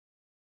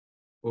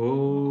Om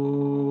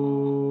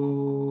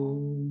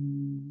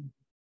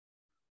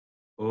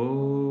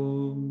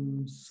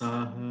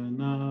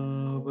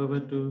Sahana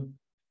Bhavatu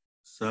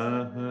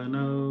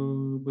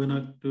Sahano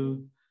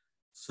Bhunaktu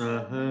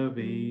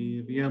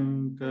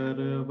Sahaviryam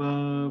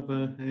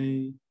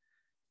Karavavahai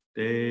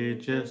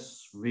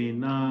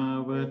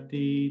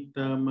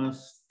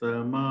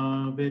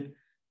Tejasvinavaditamastamavit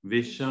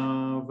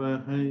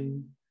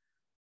Vishavahai.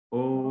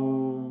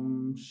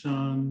 Om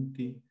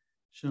Shanti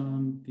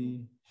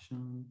Shanti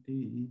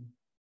Shanti.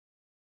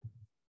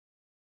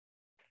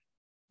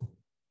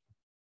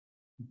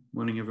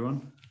 Morning,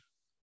 everyone.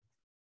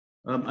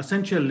 I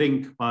sent you a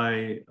link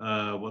by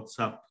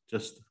WhatsApp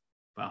just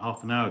about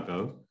half an hour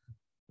ago.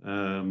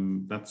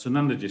 That's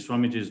Sunandaji,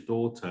 Swamiji's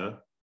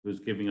daughter, who's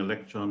giving a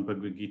lecture on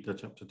Bhagavad Gita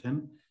chapter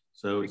 10.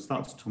 So it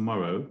starts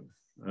tomorrow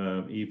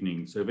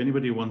evening. So if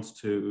anybody wants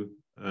to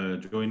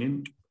join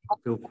in,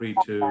 feel free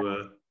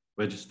to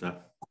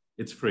register.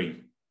 It's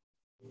free.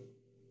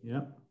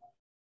 Yeah.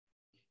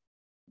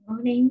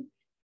 Morning.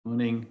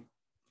 Morning.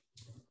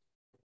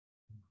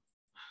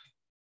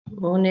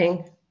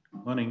 Morning.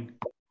 Morning.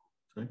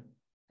 Sorry.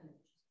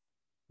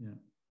 Yeah.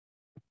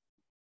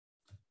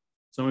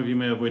 Some of you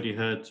may have already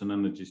heard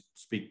Sunandaji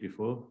speak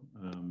before.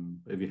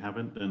 But if you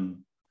haven't,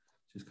 then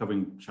she's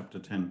covering chapter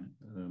 10.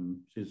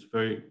 She's a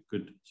very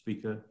good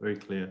speaker, very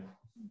clear.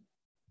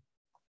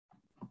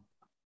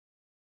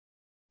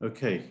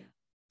 Okay,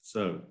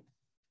 so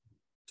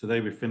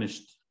today we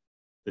finished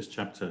this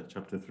chapter,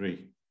 chapter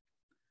 3,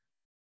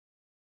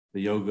 the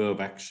yoga of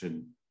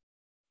action.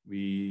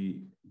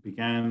 We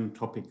began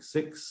topic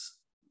 6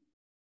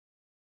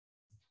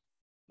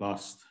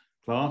 last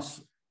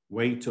class,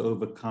 way to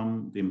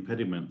overcome the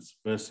impediments,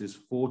 verses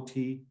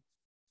 40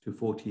 to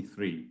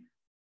 43.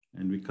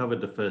 And we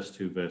covered the first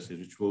 2 verses,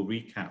 which we'll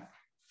recap.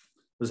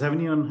 Does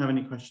anyone have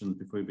any questions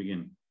before we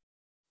begin?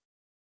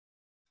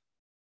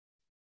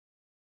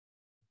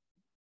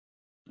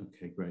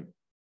 Okay, great.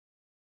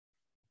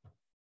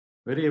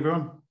 Ready,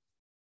 everyone?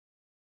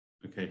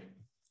 Okay.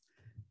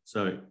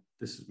 So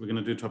we're going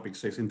to do topic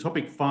 6. In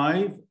topic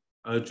 5,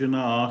 Arjuna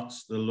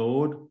asks the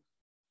Lord,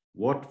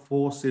 what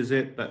force is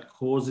it that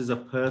causes a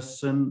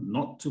person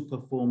not to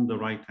perform the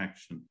right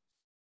action?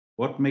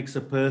 What makes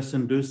a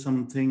person do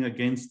something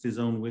against his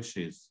own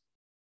wishes?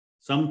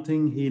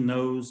 Something he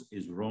knows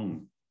is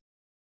wrong.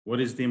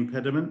 What is the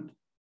impediment?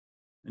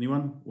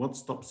 Anyone? What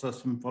stops us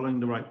from following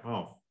the right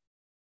path?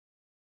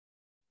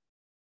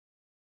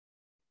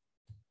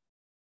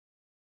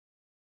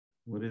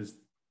 What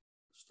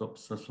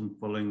stops us from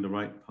following the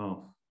right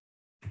path?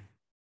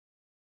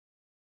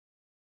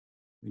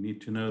 We need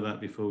to know that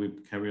before we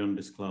carry on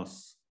this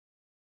class.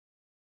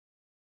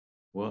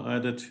 What are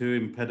the 2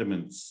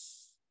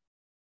 impediments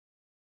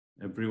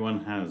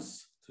everyone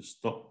has to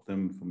stop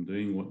them from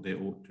doing what they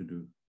ought to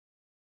do?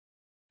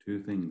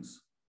 2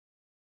 things.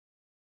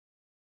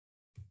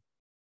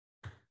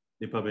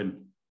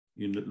 Dipabin,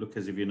 you look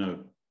as if you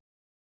know.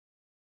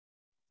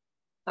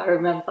 I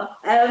remember.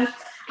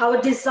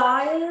 Our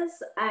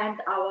desires and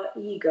our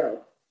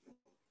ego.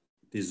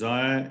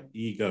 Desire,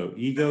 ego.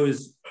 Ego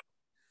is,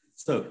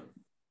 so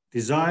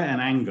desire and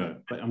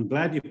anger, but I'm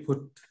glad you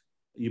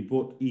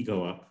brought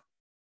ego up.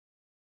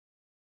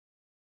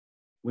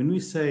 When we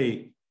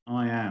say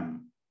I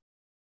am,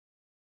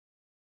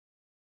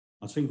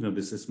 I was thinking of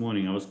this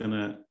morning. I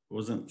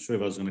wasn't sure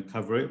if I was going to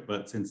cover it,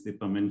 but since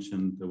Dipa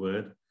mentioned the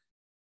word,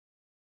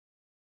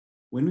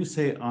 when we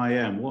say I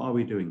am, what are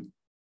we doing?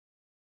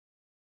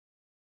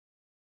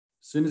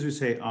 As soon as we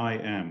say I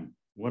am,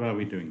 what are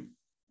we doing?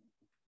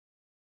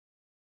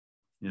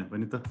 Yeah,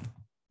 Vanita?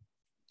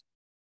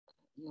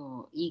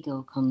 Your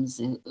ego comes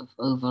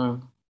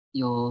over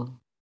your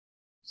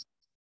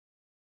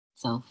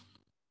self.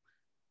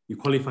 You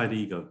qualify the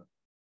ego.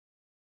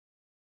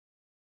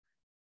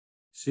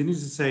 As soon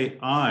as you say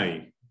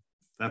I,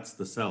 that's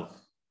the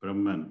self,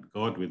 Brahman,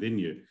 God within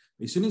you.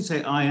 As soon as you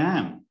say I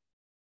am,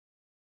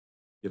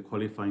 you're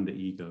qualifying the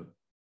ego.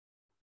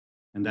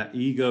 And that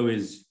ego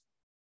is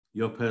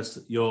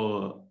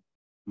your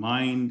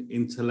mind,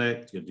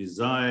 intellect, your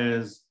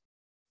desires,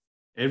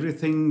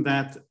 everything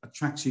that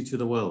attracts you to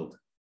the world.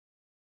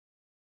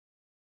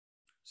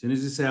 As soon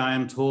as you say, I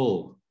am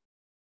tall,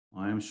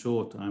 I am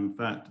short, I am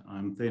fat, I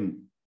am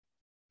thin,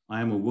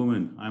 I am a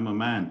woman, I am a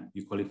man,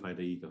 you qualify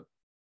the ego.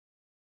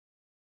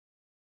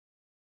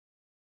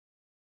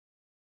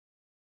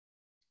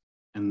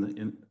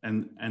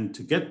 And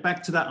to get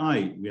back to that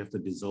I, we have to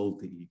dissolve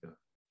the ego,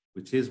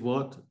 which is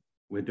what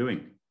we're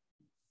doing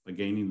by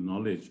gaining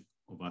knowledge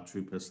of our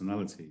true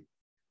personality.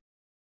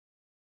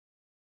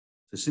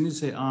 So as soon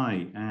as you say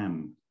I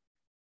am,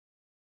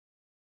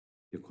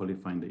 you're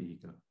qualifying the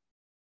ego.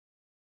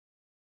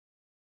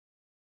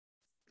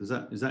 Is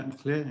that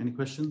clear? Any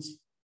questions?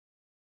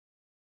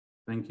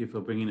 Thank you for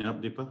bringing it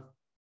up, Dipa.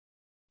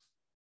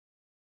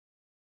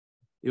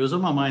 It was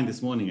on my mind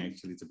this morning,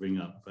 actually, to bring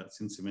up, but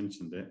since you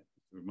mentioned it, it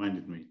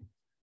reminded me.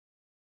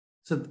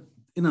 So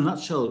in a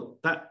nutshell,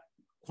 that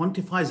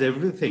quantifies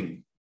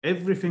everything.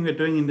 Everything we're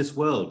doing in this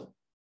world,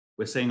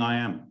 we're saying I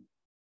am.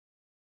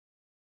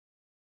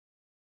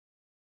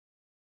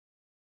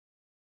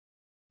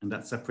 And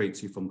that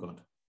separates you from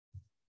God.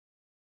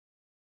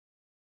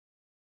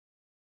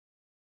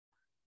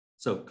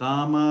 So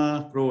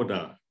kama,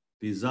 krodha,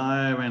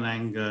 desire and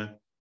anger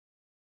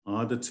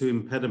are the two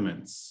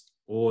impediments,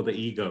 or the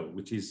ego,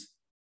 which is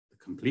the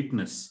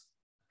completeness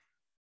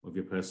of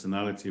your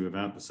personality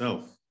without the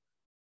self,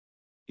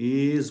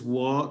 is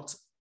what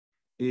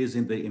is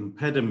in the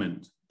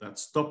impediment that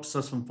stops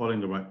us from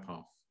following the right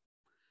path.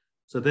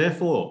 So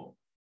therefore,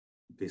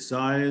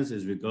 desires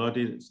is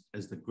regarded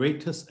as the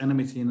greatest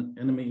enemy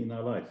in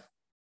our life,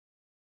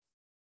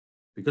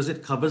 because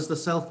it covers the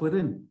self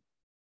within.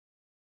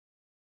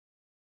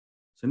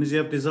 As soon as you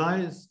have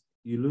desires,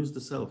 you lose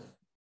the self.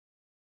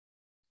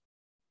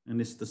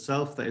 And it's the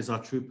self that is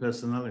our true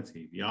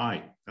personality, the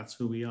I. That's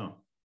who we are.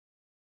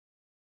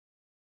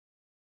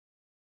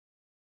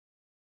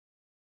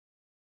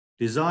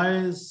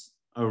 Desires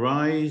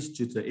arise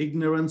due to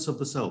ignorance of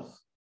the self.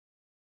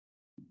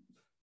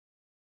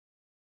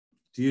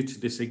 Due to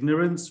this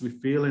ignorance, we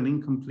feel an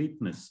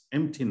incompleteness,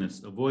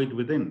 emptiness, a void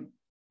within.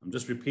 I'm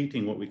just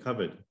repeating what we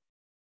covered.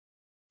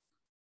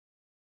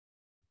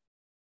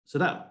 So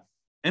that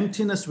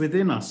emptiness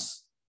within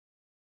us,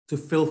 to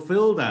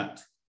fulfill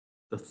that,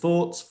 the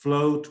thoughts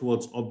flow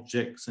towards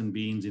objects and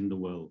beings in the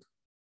world,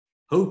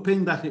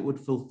 hoping that it would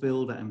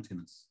fulfill that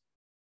emptiness,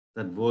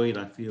 that void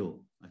I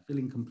feel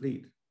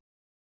incomplete.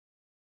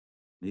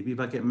 Maybe if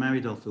I get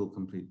married, I'll feel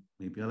complete.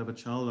 Maybe I'll have a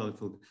child, I'll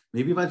feel,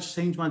 maybe if I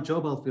change my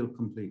job, I'll feel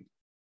complete.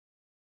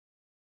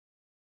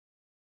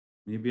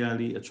 Maybe I'll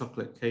eat a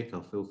chocolate cake,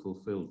 I'll feel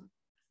fulfilled.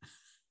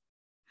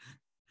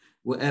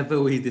 Whatever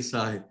we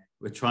decide,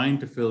 we're trying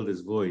to fill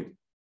this void.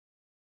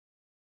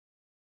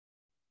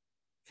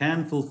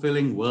 Can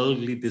fulfilling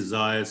worldly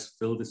desires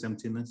fill this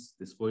emptiness,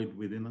 this void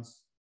within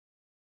us?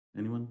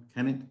 Anyone?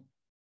 Can it?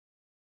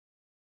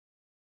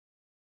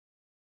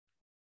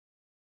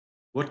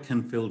 What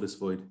can fill this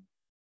void?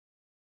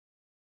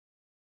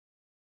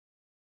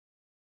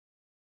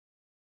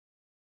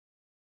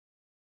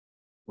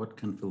 What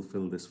can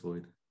fulfill this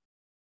void?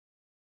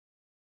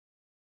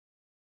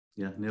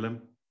 Yeah,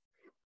 Nilam?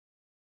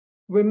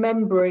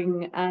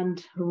 Remembering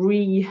and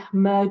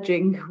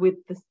re-merging with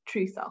the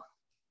true self.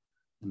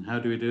 And how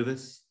do we do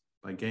this?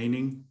 By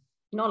gaining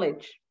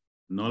knowledge.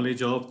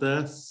 Knowledge of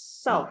the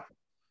self.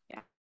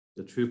 Yeah.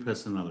 The true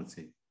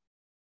personality.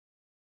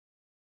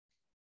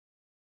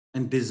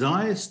 And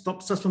desire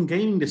stops us from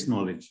gaining this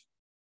knowledge.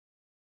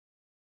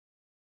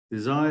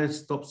 Desire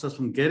stops us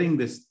from getting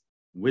this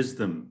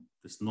wisdom,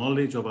 this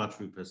knowledge of our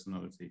true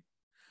personality.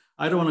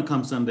 I don't want to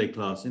come Sunday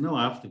class. You know,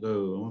 I want to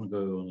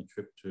go on a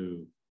trip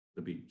to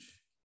the beach.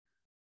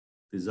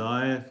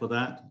 Desire for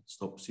that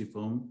stops you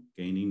from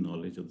gaining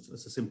knowledge of the self.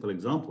 That's a simple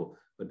example.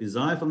 But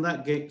desire from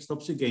that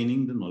stops you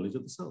gaining the knowledge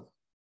of the self.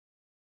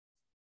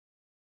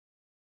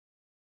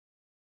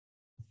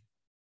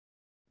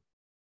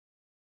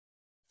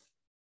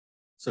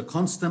 So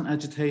constant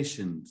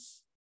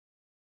agitations.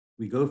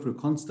 We go through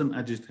constant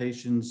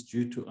agitations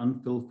due to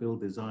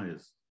unfulfilled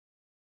desires.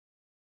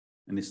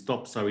 And it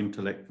stops our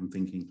intellect from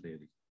thinking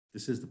clearly.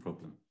 This is the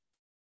problem.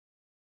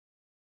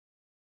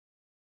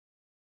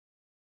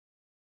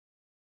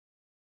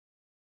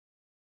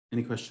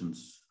 Any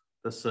questions?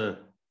 That's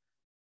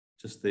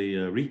just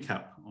a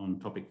recap on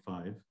topic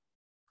 5,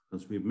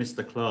 because we've missed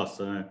the class.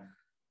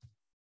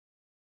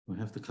 We'll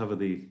have to cover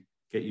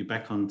get you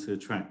back onto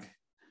track.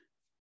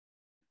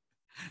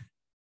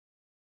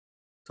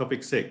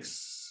 Topic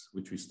 6,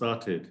 which we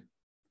started.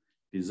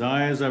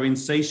 Desires are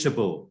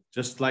insatiable,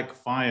 just like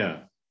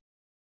fire.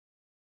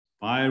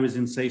 Fire is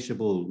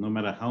insatiable. No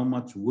matter how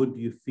much wood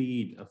you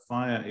feed a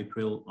fire, it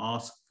will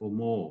ask for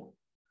more.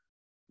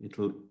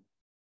 It'll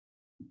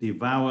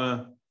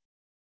devour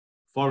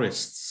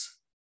forests.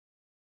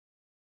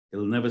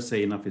 It'll never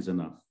say enough is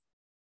enough.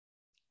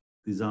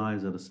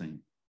 Desires are the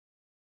same.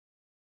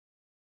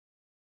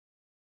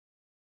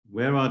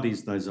 Where are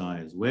these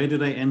desires? Where do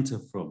they enter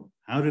from?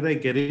 How do they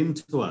get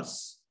into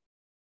us?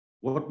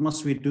 What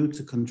must we do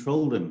to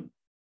control them?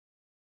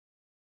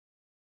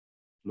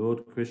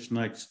 Lord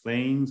Krishna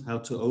explains how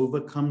to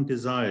overcome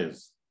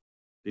desires,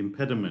 the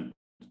impediment,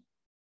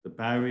 the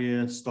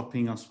barrier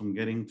stopping us from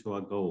getting to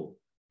our goal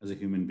as a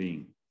human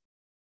being.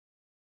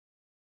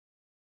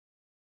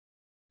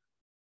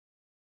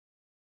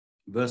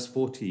 Verse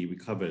 40 we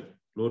covered.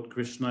 Lord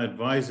Krishna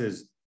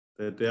advises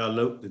that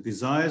the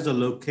desires are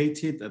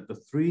located at the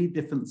 3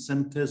 different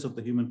centers of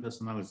the human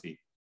personality.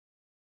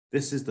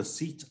 This is the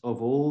seat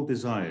of all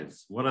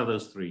desires. What are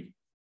those 3?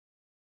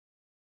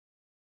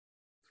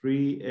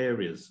 3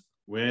 areas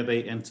where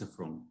they enter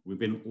from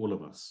within all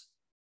of us.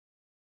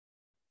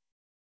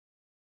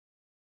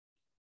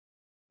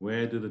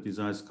 Where do the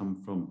desires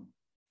come from?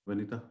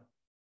 Vanita?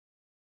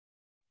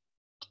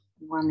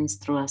 One is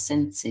through our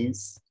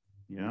senses.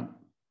 Yeah.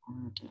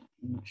 And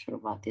I'm not sure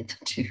about the other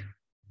 2.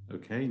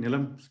 Okay,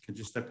 Nilam, could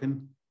you step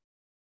in?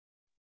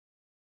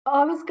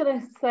 I was going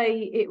to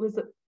say it was,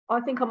 I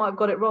think I might have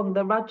got it wrong,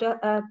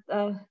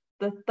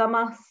 the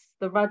tamas,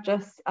 the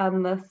rajas,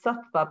 and the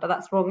sattva, but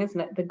that's wrong, isn't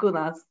it? The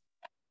gunas.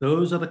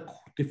 Those are the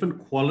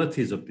different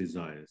qualities of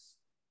desires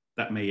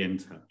that may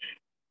enter.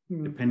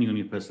 depending on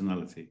your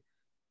personality.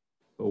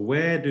 But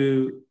where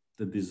do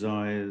the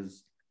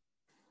desires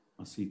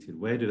are seated?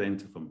 Where do they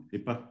enter from?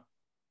 Dipa?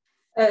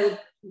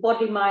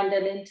 Body, mind,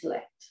 and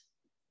intellect.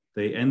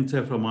 They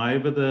enter from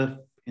either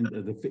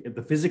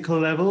the physical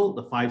level,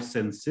 the five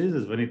senses,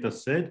 as Vanita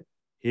said,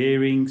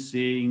 hearing,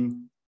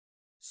 seeing,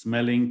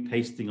 smelling,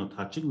 tasting, or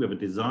touching. We have a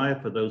desire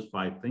for those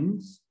five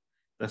things.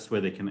 That's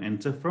where they can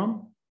enter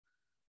from.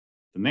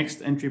 The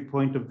next entry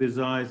point of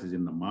desires is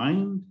in the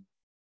mind.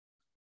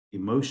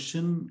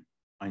 Emotion,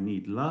 I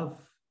need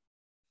love.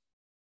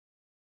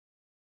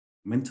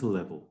 Mental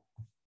level.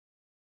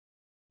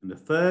 And the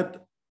third,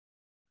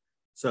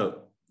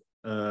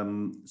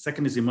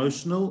 second is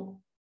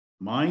emotional,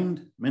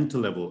 mind, mental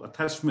level,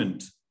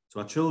 attachment to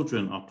our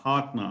children, our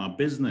partner, our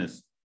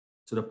business,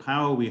 to the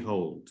power we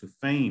hold, to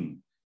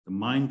fame. The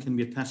mind can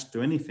be attached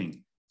to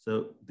anything.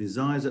 So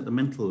desires at the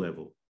mental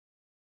level.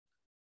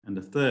 And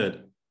the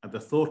third, at the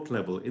thought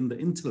level, in the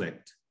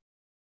intellect,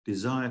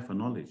 desire for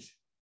knowledge.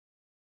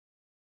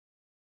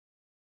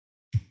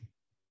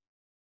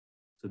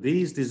 So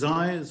these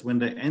desires, when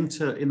they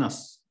enter in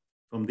us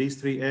from these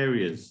three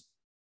areas,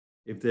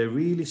 if they're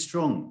really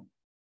strong,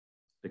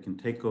 they can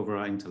take over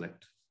our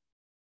intellect,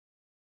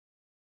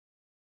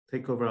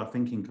 take over our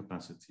thinking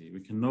capacity.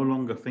 We can no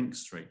longer think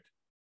straight.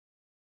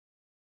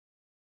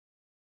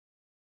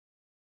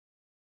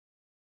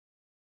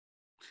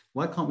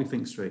 Why can't we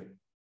think straight?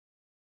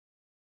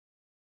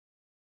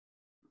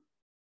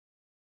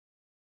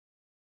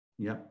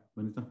 Yeah,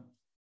 Vanita?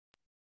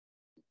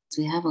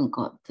 We haven't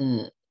got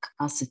the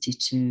capacity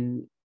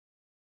to,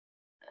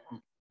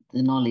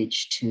 the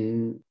knowledge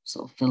to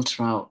sort of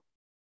filter out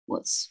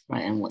what's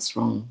right and what's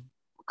wrong,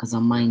 because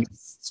our mind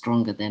is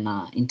stronger than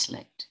our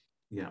intellect.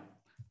 Yeah.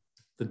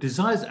 The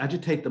desires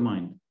agitate the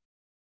mind.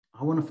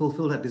 I want to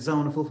fulfill that desire, I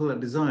want to fulfill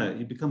that desire.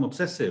 You become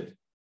obsessive.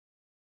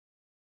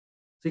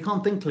 So you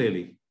can't think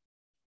clearly.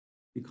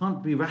 You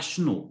can't be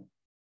rational.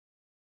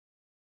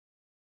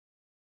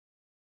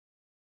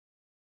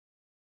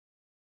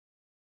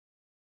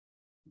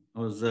 I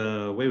was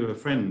away with a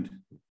friend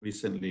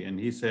recently, and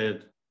he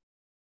said,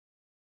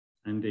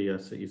 Andy,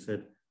 he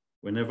said,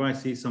 whenever I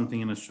see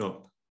something in a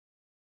shop,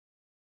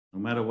 no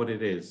matter what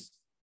it is,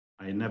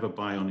 I never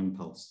buy on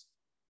impulse.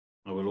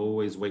 I will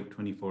always wait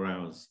 24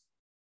 hours,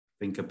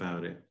 think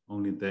about it.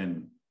 Only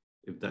then,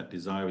 if that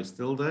desire is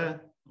still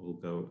there, I will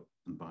go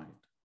and buy it.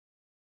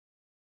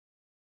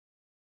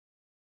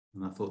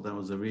 And I thought that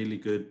was a really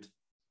good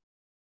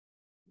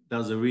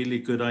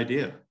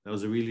idea. That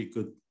was a really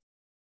good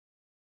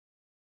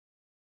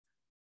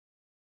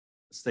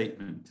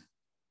statement.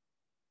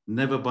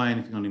 Never buy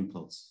anything on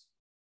impulse.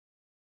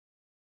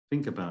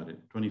 Think about it,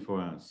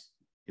 24 hours.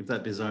 If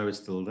that desire is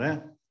still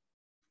there,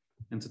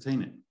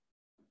 entertain it.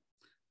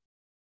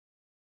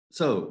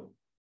 So,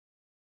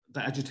 the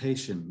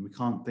agitation, we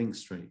can't think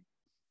straight.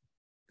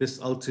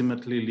 This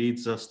ultimately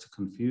leads us to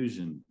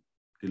confusion,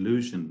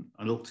 delusion,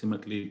 and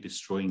ultimately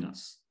destroying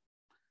us.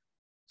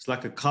 It's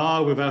like a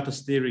car without a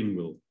steering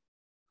wheel.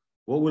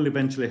 What will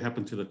eventually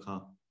happen to the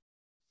car?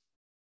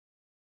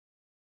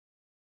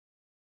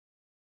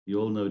 You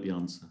all know the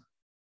answer.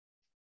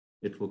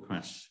 It will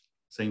crash.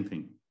 Same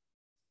thing.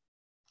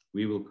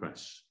 We will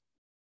crash.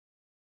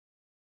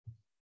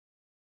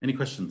 Any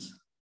questions?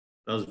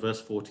 That was verse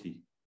 40.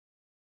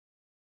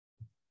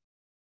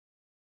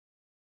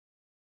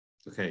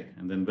 Okay,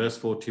 and then verse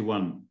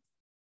 41.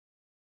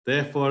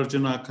 Therefore,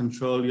 Arjuna,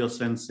 control your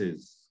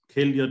senses,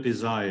 kill your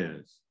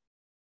desires.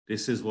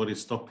 This is what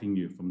is stopping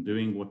you from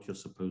doing what you're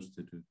supposed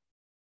to do.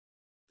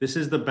 This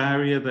is the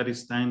barrier that is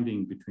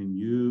standing between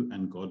you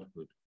and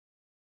Godhood.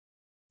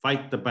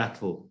 Fight the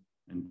battle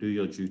and do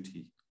your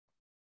duty.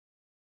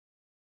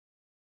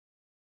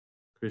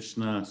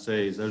 Krishna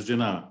says,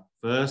 Arjuna,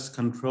 first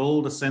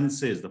control the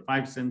senses, the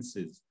five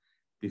senses,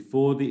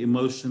 before the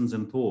emotions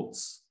and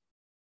thoughts.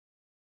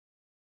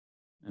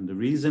 And the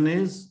reason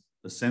is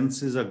the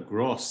senses are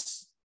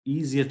gross,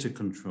 easier to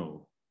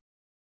control.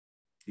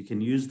 You can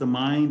use the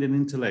mind and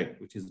intellect,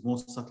 which is more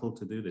subtle,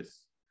 to do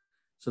this.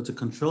 So to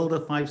control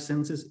the five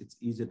senses, it's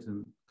easier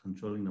than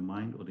controlling the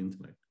mind or the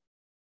intellect.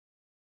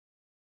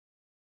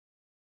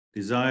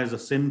 Desires are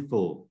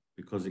sinful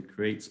because it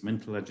creates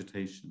mental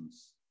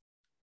agitations.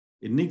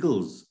 It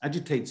niggles,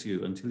 agitates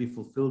you until you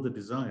fulfill the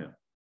desire.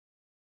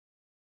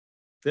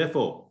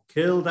 Therefore,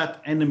 kill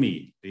that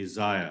enemy,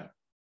 desire.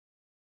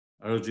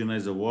 Arjuna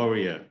is a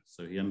warrior,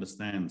 so he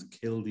understands,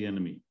 kill the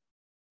enemy.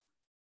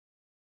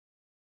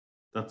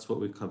 That's what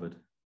we covered.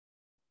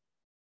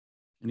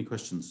 Any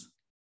questions?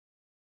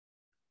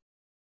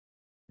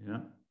 Yeah.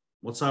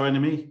 What's our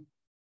enemy?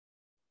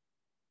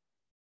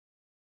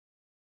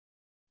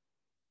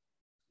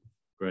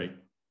 Great.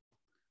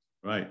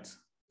 Right.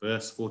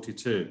 Verse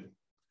 42.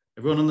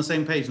 Everyone on the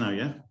same page now,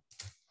 yeah?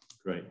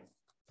 Great.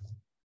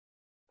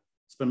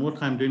 Spend more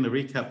time doing the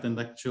recap than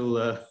the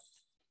actual...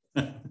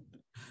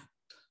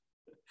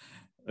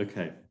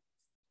 Okay.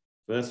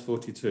 Verse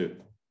 42.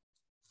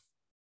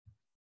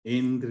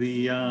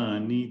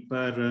 Indriyani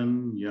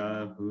param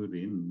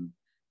yahurin,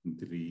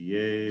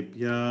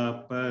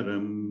 indriyebhya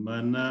param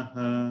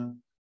manaha,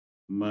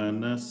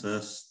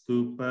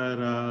 manasastu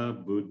para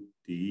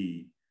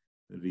buddhi,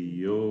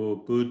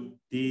 riyo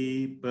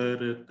buddhi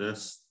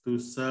paratastu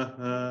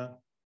saha,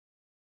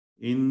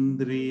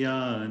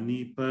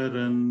 indriyani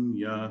param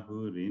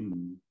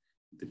yahurin,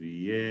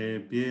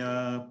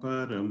 driyebhya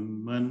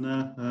param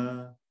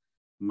manaha,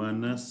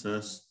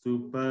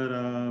 manasastu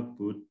para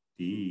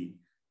buddhi,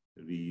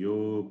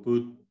 riyo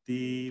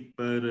buddhi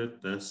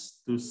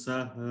paratastu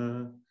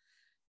saha.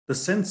 The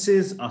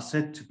senses are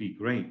said to be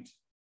great.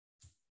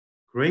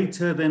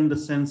 Greater than the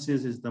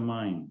senses is the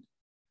mind.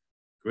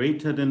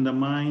 Greater than the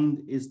mind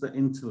is the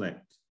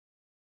intellect.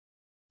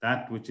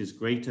 That which is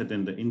greater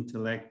than the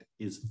intellect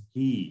is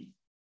He.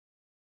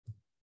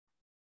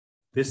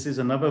 This is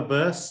another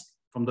verse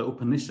from the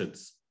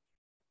Upanishads.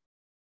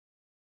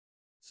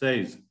 It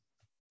says,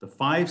 the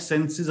five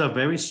senses are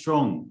very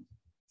strong.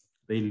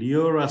 They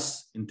lure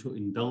us into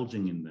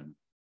indulging in them.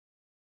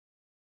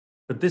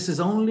 But this is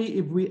only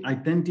if we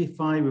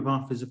identify with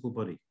our physical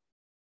body.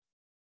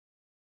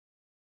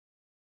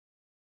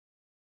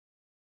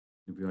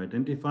 If you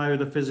identify with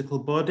the physical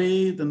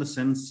body, then the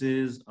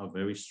senses are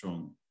very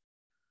strong.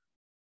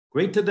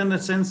 Greater than the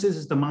senses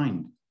is the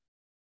mind.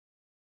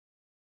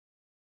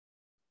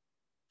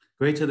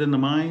 Greater than the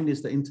mind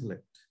is the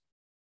intellect.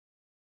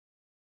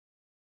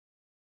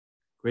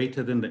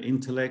 Greater than the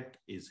intellect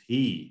is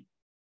He.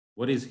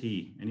 What is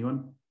He?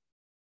 Anyone?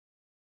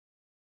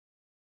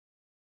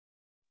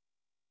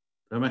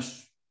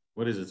 Ramesh,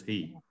 what is it?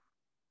 He.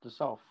 The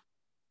self.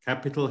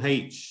 Capital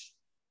H,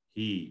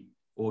 He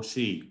or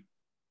she.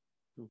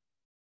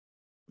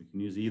 We can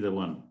use either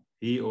one,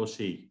 he or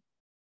she.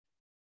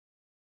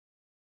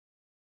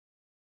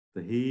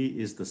 The He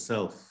is the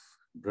self,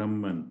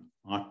 Brahman,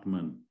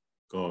 Atman,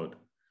 God.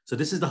 So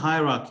this is the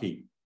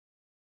hierarchy.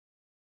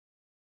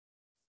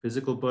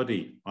 Physical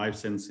body, five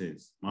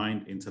senses,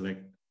 mind,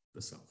 intellect,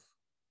 the self.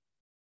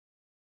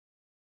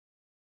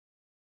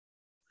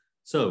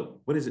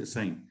 So what is it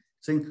saying?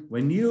 It's saying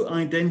when you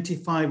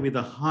identify with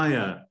the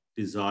higher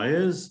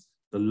desires,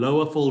 the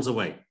lower falls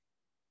away.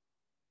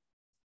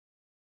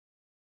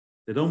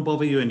 They don't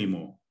bother you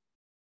anymore.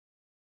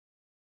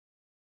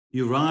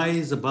 You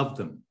rise above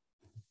them.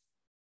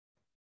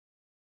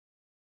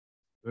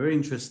 Very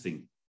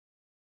interesting.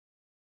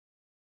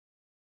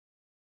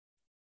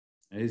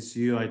 As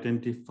you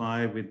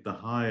identify with the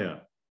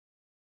higher,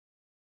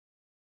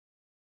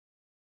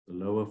 the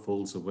lower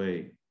falls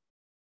away.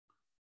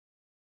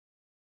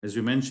 As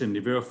we mentioned,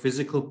 if you're a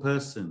physical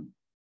person,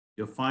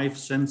 your five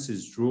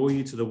senses draw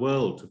you to the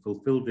world to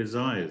fulfill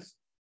desires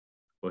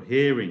for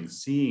hearing,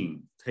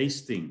 seeing,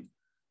 tasting,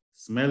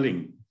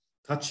 smelling,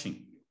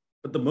 touching.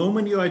 But the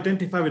moment you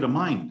identify with the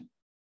mind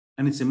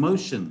and its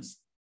emotions,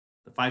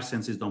 the five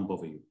senses don't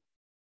bother you.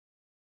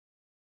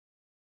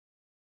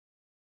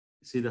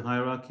 You see the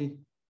hierarchy?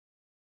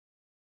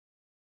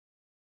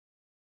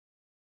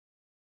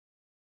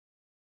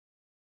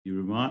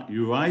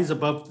 You rise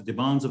above the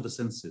demands of the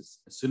senses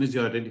as soon as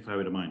you identify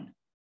with the mind.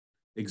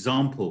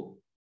 Example,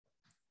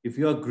 if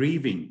you are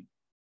grieving,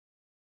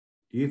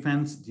 do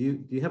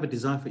you have a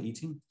desire for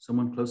eating?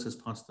 Someone close has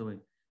passed away.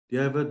 Do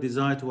you have a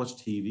desire to watch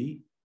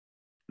TV,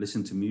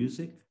 listen to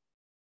music?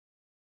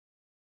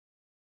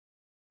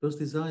 Those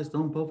desires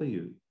don't bother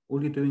you.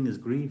 All you're doing is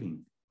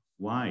grieving.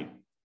 Why?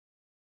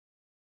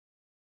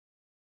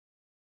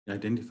 You're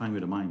identifying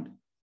with the mind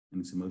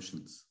and its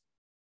emotions.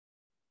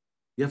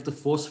 You have to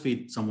force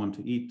feed someone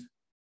to eat.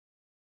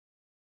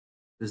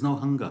 There's no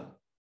hunger.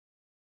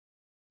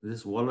 There's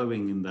just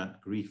wallowing in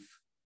that grief.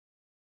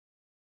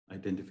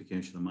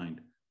 Identification of mind.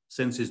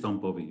 Senses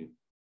don't bother you.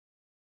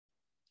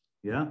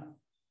 Yeah?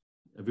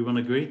 Everyone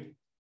agree?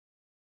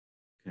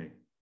 Okay.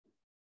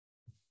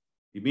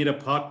 You meet a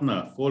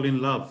partner, fall in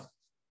love.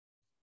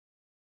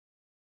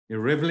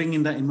 You're reveling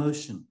in that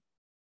emotion.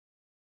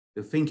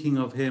 You're thinking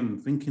of him,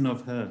 thinking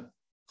of her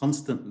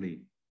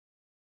constantly.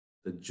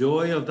 The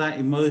joy of that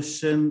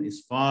emotion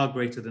is far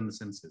greater than the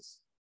senses.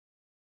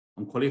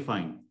 I'm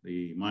qualifying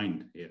the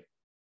mind here.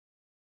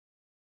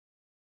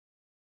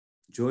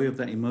 Joy of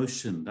that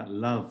emotion, that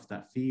love,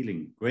 that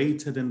feeling,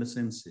 greater than the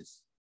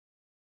senses.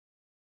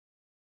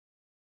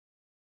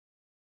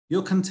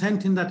 You're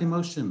content in that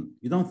emotion.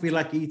 You don't feel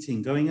like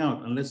eating, going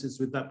out, unless it's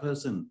with that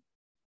person.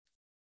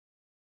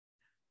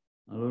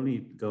 I'll only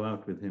go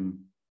out with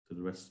him to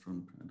the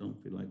restaurant. I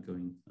don't feel like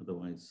going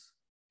otherwise.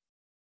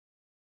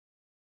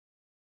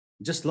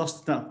 Just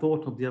lost that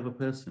thought of the other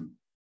person.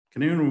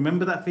 Can anyone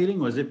remember that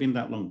feeling, or has it been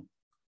that long?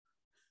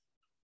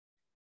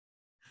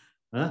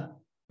 Huh?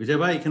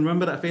 Vijay, you can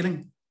remember that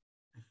feeling?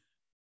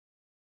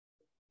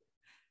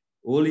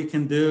 All you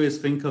can do is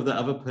think of the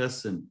other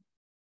person.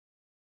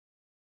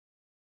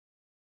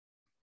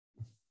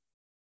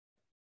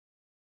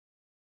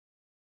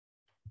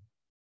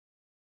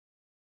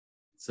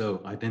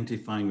 So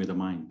identifying with the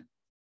mind.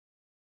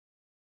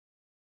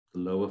 The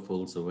lower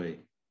falls away.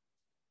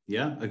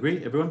 Yeah,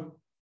 agree, everyone?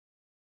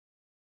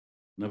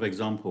 Another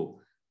example.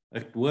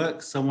 At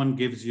work, someone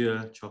gives you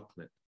a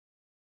chocolate.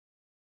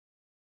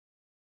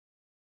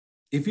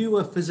 If you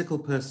were a physical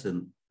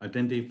person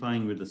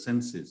identifying with the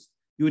senses,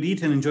 you would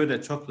eat and enjoy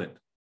that chocolate.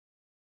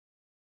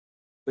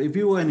 But if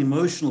you were an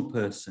emotional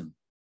person,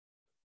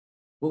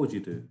 what would you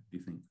do you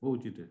think? What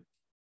would you do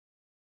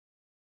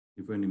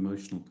if you're an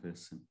emotional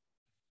person?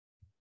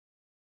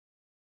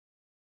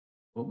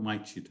 What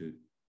might you do?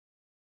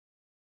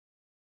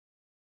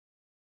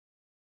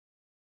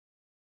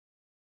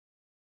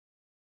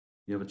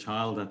 You have a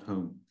child at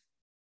home.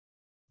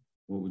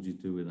 What would you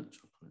do with that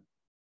chocolate?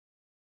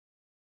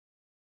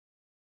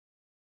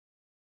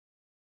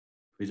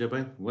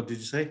 Vijay, what did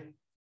you say?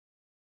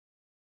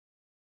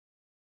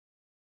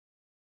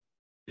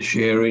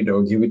 Share it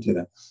or give it to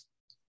them.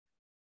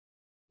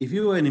 If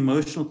you were an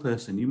emotional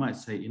person, you might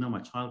say, you know,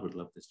 my child would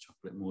love this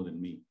chocolate more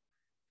than me.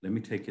 Let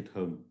me take it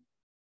home.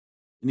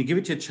 And you give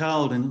it to your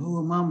child and,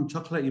 oh, mom,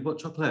 chocolate, you bought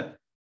chocolate.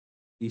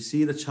 You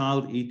see the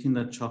child eating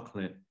the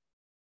chocolate,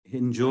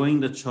 enjoying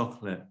the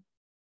chocolate.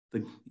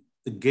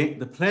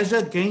 The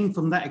pleasure gained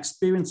from that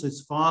experience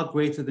is far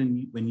greater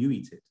than when you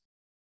eat it.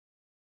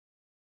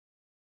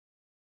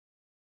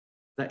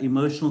 That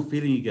emotional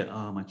feeling you get,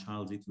 oh, my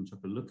child's eating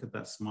chocolate. Look at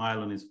that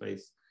smile on his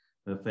face,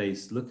 her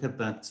face. Look at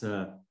that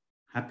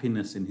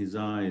happiness in his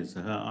eyes,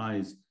 her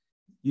eyes.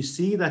 You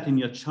see that in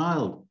your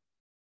child.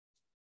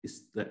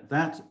 Is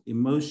that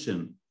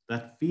emotion,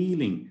 that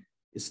feeling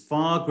is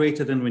far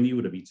greater than when you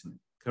would have eaten it,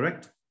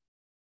 correct?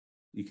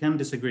 You can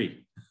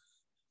disagree.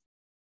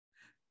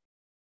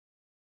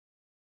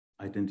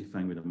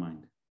 Identifying with the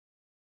mind.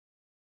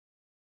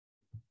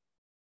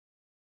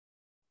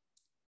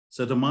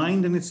 So the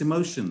mind and its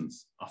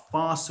emotions are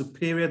far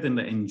superior than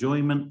the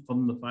enjoyment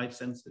from the five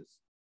senses.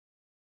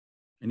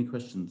 Any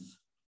questions?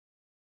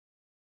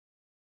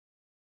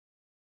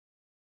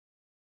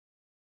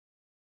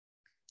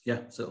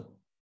 Yeah, so.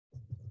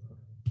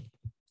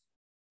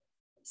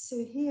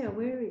 So here,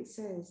 where it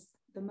says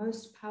the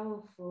most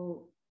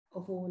powerful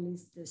of all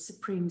is the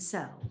supreme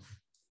self.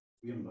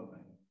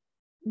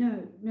 No,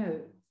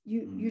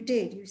 you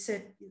did. You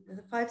said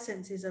the five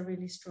senses are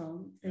really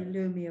strong. They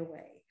lure me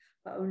away,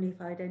 but only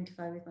if I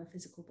identify with my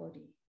physical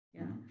body.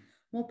 Yeah,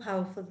 more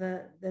powerful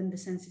than the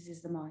senses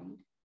is the mind.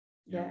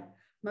 Yeah,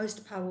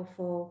 most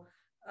powerful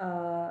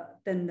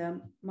than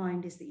the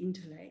mind is the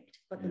intellect,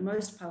 but the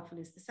most powerful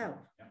is the self.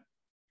 Yeah.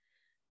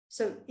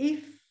 So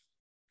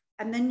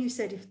and then you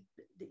said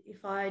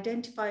if I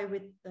identify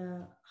with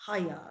the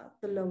higher,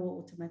 the lower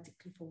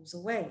automatically falls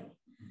away.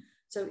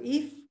 So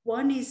if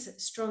one is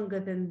stronger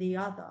than the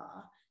other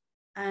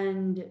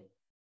and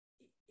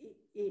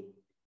it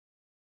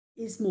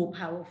is more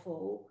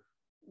powerful,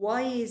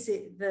 why is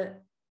it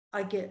that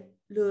I get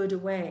lured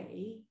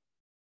away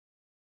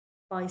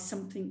by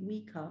something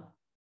weaker?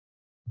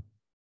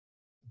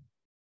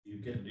 You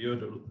get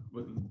lured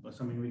by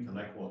something weaker,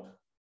 like what?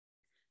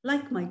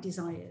 Like my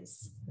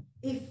desires.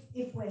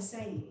 If we're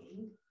saying,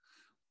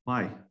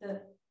 why?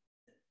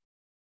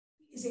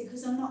 Is it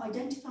because I'm not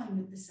identifying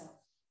with the self?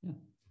 Yeah.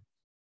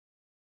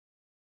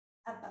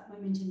 At that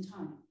moment in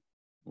time.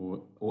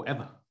 Or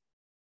ever,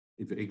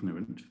 if you're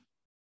ignorant.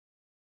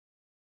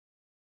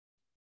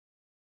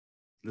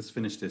 Let's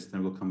finish this,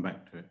 then we'll come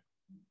back to it.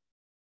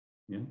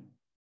 Yeah.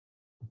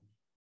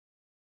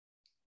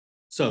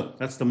 So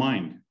that's the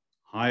mind,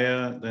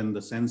 higher than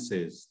the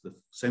senses. The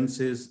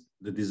senses,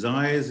 the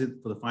desires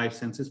for the five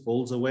senses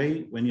falls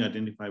away when you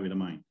identify with the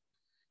mind.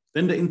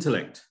 Then the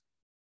intellect,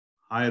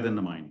 higher than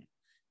the mind.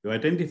 You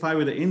identify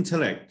with the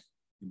intellect,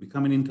 you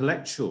become an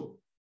intellectual.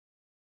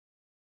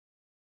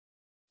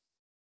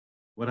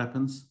 What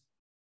happens?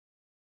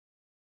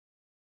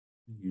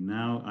 You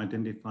now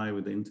identify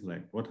with the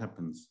intellect. What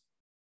happens?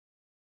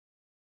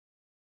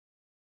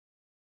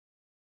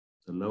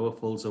 The lower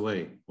falls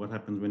away. What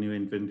happens when you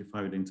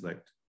identify with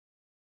intellect?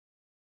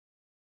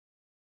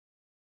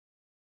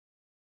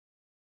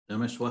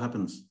 Ramesh, what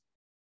happens?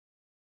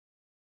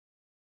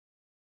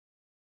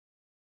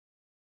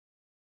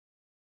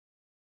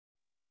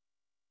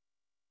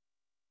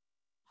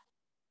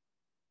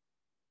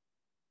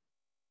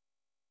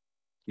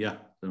 Yeah,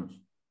 Ramesh.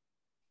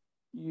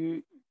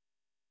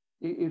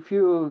 If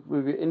you're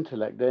with your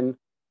intellect, then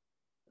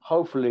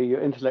hopefully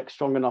your intellect's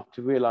strong enough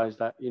to realize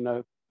that, you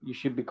know, you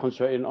should be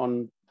concentrating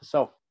on the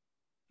self.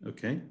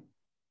 Okay.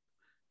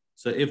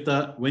 So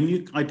when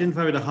you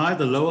identify with the high,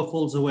 the lower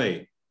falls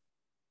away.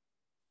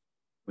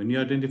 When you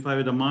identify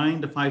with the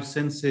mind, the five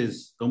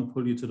senses don't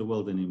pull you to the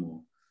world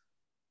anymore.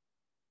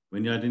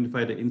 When you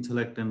identify the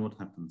intellect, then what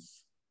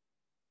happens?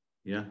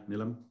 Yeah,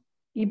 Nilam?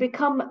 You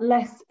become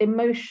less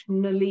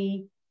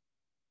emotionally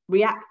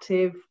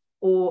reactive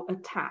or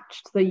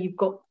attached, so you've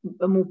got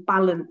a more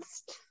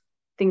balanced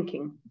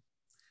thinking.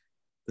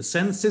 The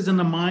senses and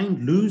the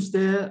mind lose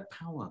their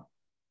power,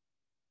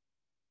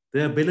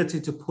 their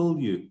ability to pull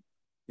you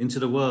into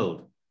the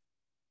world.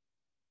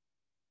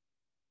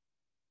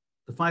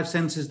 The five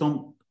senses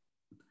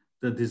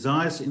the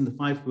desires in the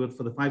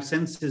for the five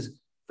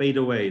senses fade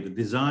away. The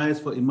desires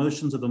for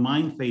emotions of the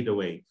mind fade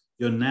away.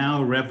 You're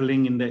now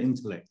reveling in the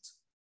intellect.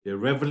 You're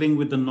reveling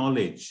with the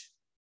knowledge,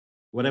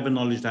 whatever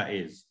knowledge that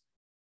is.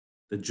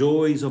 The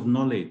joys of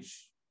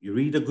knowledge. You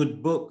read a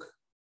good book,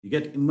 you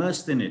get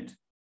immersed in it.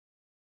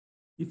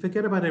 You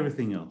forget about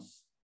everything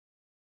else.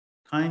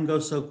 Time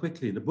goes so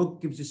quickly. The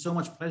book gives you so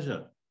much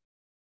pleasure.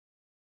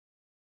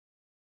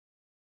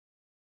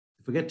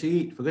 Forget to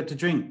eat, forget to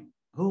drink.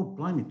 Oh,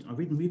 blimey, I've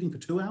been reading for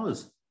 2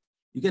 hours.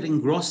 You get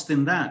engrossed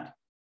in that.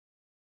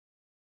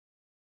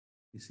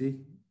 You see,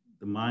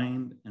 the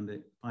mind and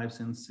the five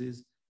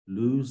senses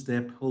lose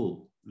their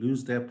pull,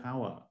 lose their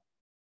power.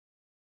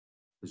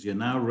 Because you're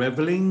now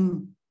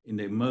reveling in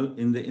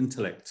the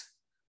intellect,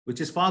 which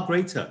is far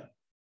greater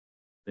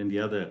than the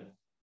other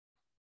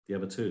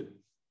two.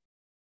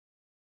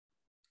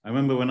 I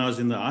remember when I was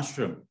in the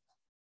ashram,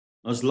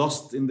 I was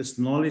lost in this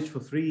knowledge for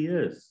 3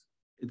 years.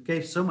 It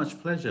gave so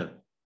much pleasure.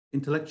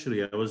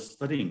 Intellectually, I was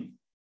studying.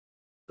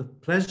 The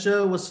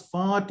pleasure was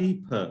far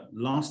deeper,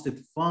 lasted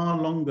far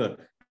longer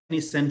than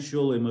any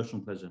sensual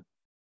emotional pleasure.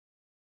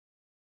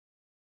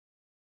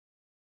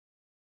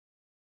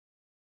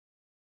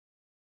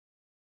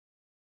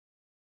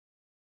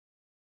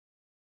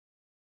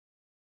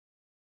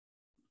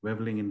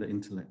 Reveling in the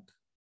intellect.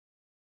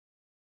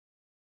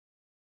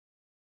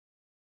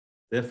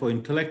 Therefore,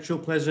 intellectual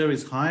pleasure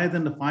is higher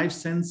than the five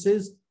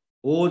senses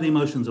or the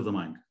emotions of the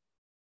mind.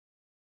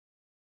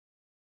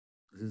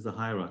 This is the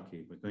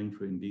hierarchy. We're going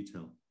through it in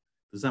detail.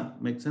 Does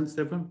that make sense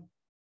to everyone?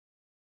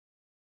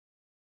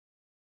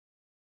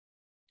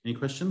 Any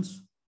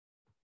questions?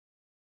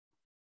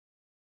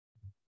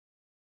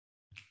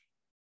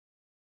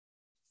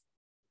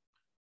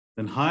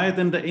 Then higher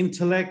than the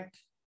intellect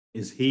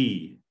is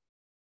he,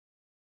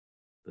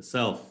 the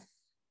self.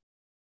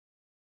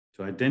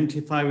 To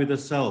identify with the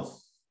self,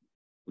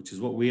 which is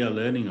what we are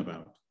learning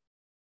about.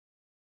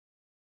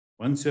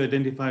 Once you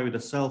identify with the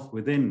self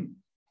within,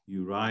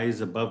 you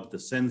rise above the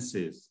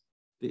senses,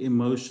 the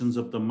emotions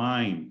of the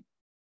mind,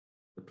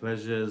 the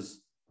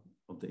pleasures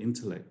of the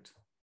intellect.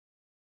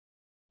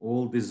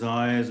 All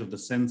desires of the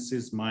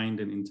senses, mind,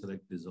 and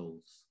intellect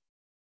dissolves.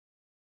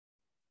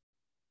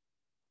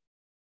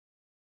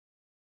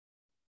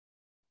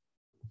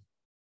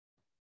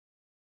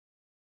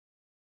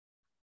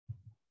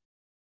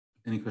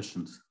 Any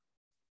questions?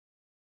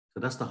 So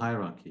that's the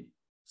hierarchy.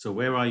 So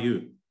where are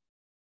you?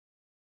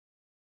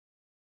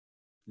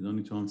 You don't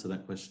need to answer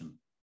that question.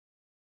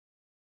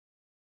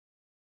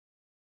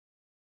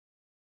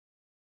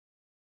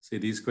 See,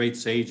 these great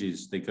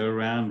sages, they go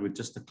around with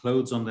just the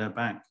clothes on their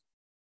back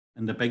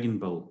and the begging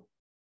bowl.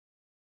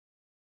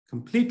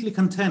 Completely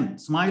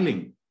content,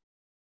 smiling.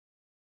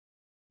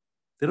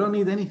 They don't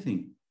need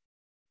anything.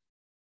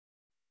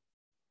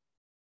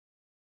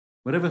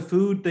 Whatever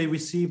food they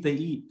receive, they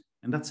eat,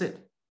 and that's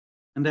it.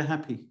 And they're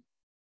happy.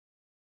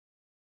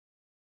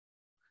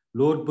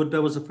 Lord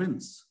Buddha was a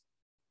prince.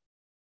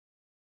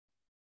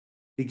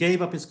 He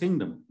gave up his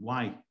kingdom.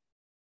 Why?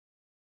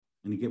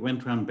 And he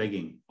went around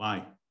begging.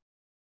 Why?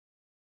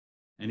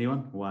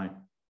 Anyone? Why?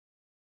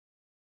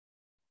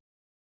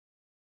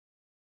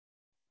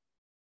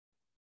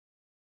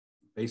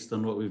 Based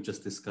on what we've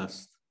just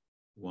discussed.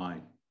 Why?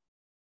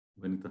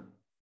 Vanita?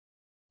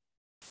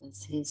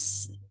 Because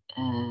his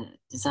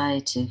desire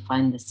to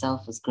find the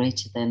self was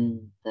greater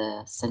than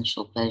the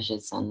sensual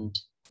pleasures and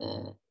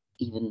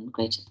even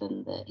greater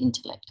than the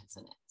intellect,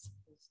 isn't it?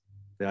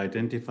 They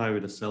identify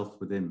with the self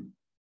within,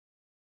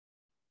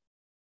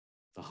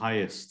 the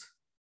highest.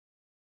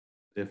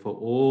 Therefore,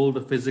 all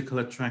the physical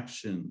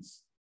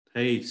attractions,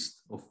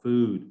 taste of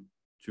food,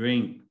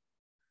 drink,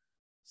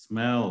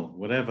 smell,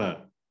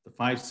 whatever, the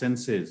five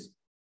senses,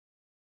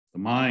 the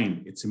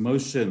mind, its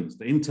emotions,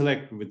 the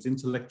intellect with its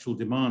intellectual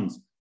demands,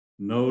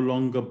 no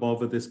longer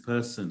bother this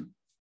person.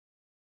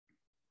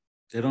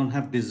 They don't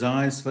have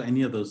desires for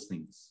any of those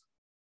things.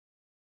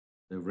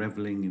 They're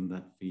reveling in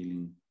that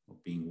feeling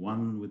of being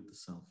one with the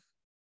self.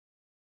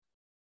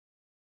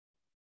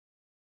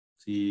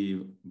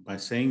 See, by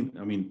saying,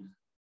 I mean,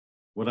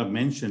 what I've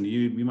mentioned,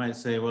 you might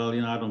say, well,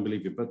 I don't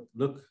believe you. But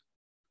look,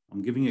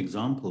 I'm giving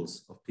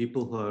examples of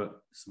people who have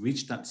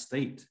reached that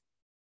state.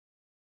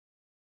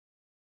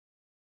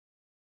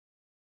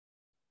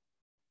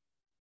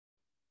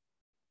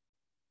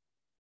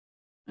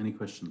 Any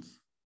questions?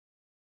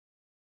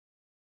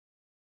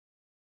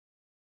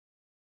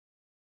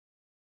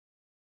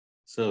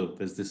 So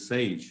there's this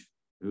sage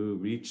who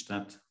reached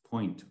that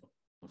point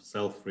of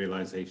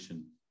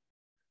self-realization.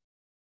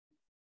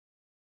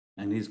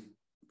 And he's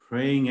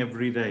praying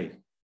every day,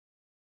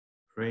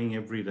 praying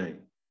every day.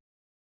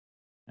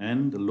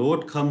 And the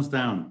Lord comes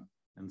down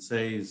and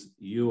says,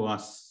 you are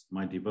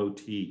my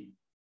devotee.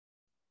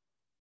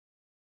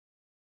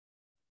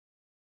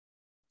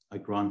 I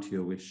grant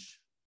you a wish.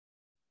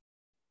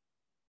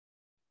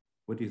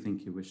 What do you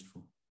think you wished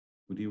for?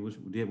 Would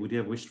you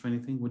have wished for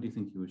anything? What do you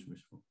think you wished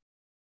for?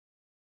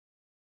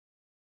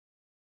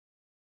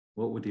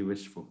 What would you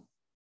wish for?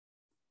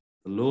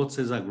 The Lord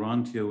says, I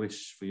grant you a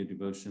wish for your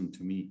devotion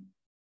to me.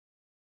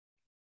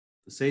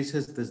 The sage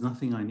says, there's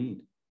nothing I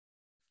need.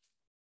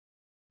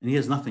 And he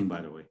has nothing,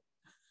 by the way.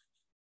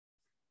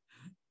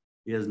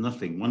 He has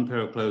nothing. One pair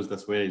of clothes,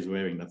 that's where he's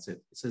wearing, that's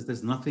it. He says,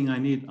 there's nothing I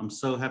need. I'm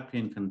so happy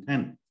and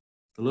content.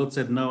 The Lord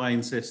said, no, I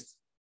insist.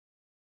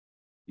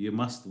 You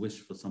must wish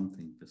for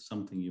something. There's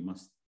something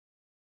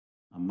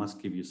I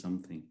must give you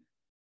something.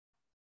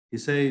 He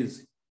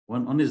says,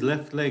 on his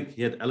left leg,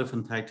 he had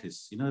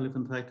elephantitis. You know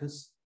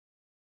elephantitis?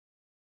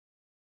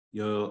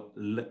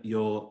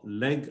 Your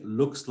leg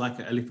looks like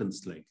an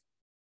elephant's leg.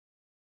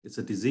 It's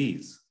a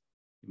disease.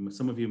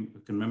 Some of you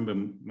can remember,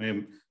 may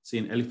have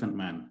seen Elephant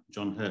Man,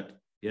 John Hurt.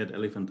 He had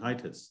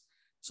elephantitis.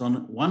 So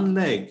on one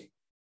leg,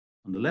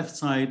 on the left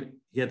side,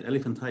 he had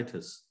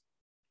elephantitis.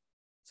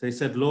 So he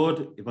said,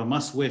 Lord, if I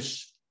must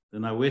wish,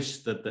 then I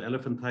wish that the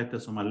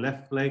elephantitis on my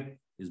left leg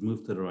is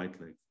moved to the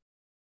right leg.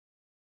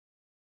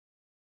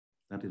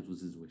 That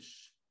was his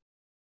wish.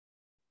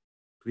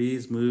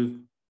 Please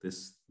move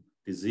this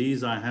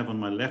disease I have on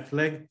my left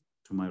leg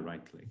to my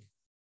right leg.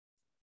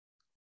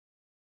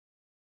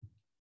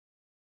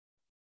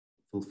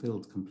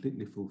 Fulfilled,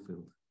 completely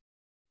fulfilled.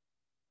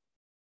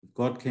 If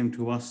God came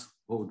to us,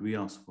 what would we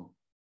ask for?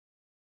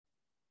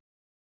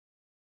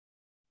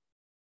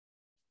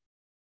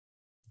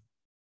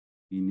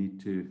 You need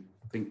to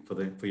think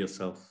for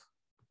yourself.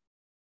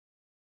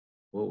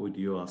 What would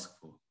you ask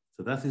for?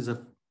 So that is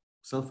a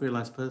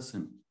self-realized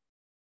person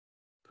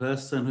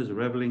who's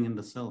reveling in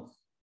the self.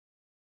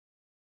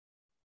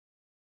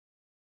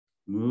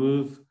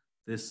 Move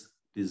this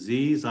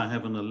disease I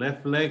have on the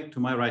left leg to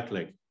my right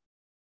leg.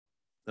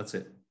 That's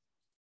it.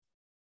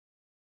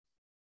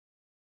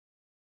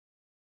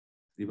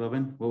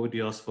 Deepaben, what would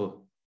you ask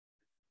for?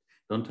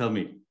 Don't tell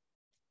me.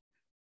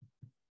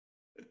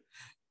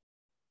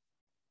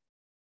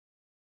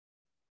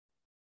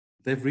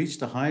 They've reached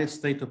the highest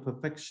state of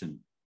perfection.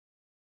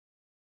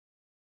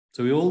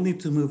 So we all need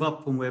to move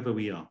up from wherever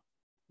we are.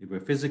 If we're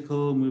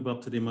physical, move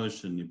up to the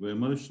emotion. If we're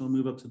emotional,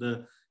 move up to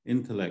the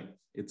intellect,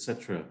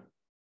 etc.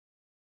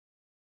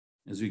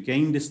 As we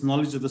gain this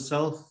knowledge of the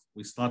self,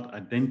 we start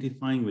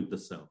identifying with the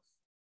self.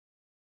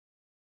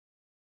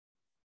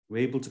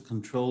 We're able to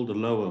control the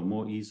lower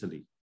more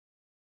easily.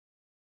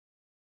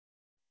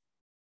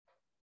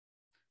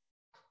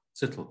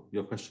 Sittle,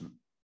 your question.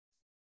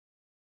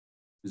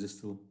 Is it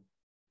still?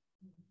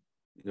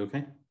 You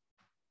okay?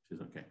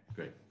 She's okay,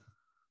 great.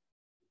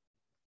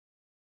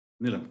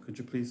 Nilam, could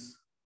you please?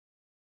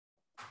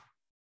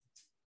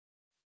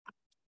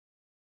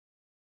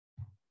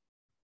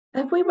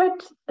 Have we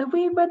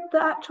read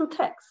the actual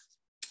text?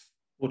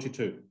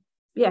 42.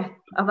 Yeah,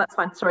 oh, that's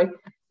fine, sorry.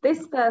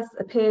 This verse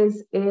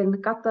appears in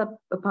Katha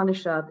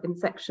Upanishad in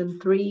section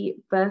 3,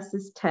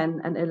 verses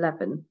 10 and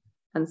 11,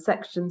 and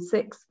section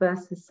 6,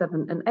 verses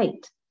 7 and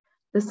 8.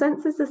 The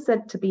senses are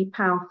said to be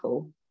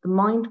powerful, the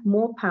mind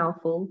more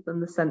powerful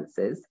than the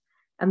senses,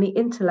 and the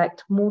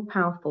intellect more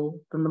powerful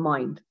than the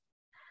mind.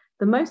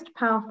 The most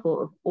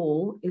powerful of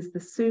all is the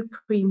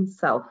supreme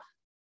self.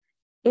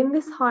 In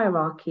this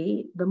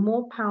hierarchy, the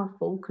more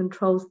powerful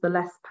controls the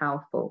less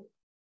powerful.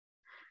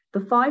 The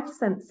 5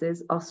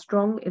 senses are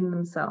strong in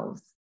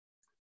themselves.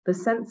 The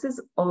senses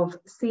of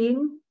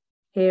seeing,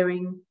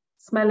 hearing,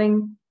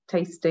 smelling,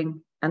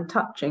 tasting, and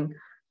touching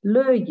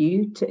lure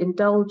you to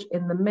indulge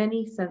in the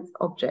many sense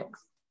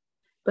objects.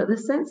 But the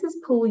senses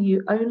pull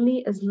you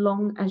only as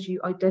long as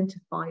you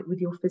identify with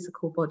your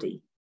physical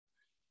body.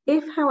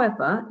 If,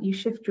 however, you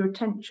shift your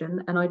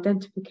attention and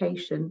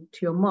identification to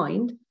your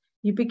mind,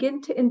 you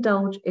begin to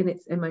indulge in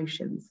its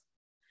emotions.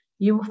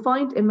 You will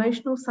find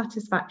emotional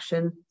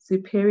satisfaction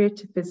superior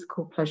to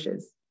physical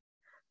pleasures.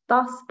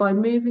 Thus, by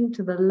moving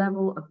to the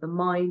level of the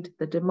mind,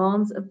 the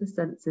demands of the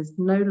senses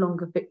no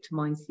longer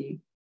victimize you.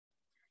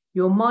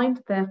 Your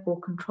mind, therefore,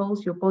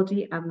 controls your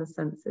body and the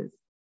senses.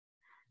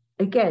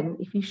 Again,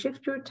 if you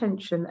shift your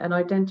attention and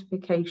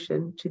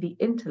identification to the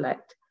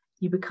intellect,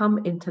 you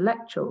become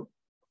intellectual.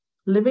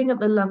 Living at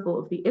the level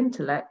of the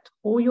intellect,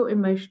 all your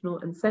emotional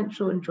and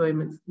sensual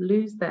enjoyments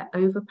lose their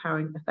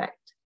overpowering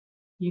effect.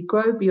 You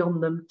grow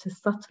beyond them to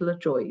subtler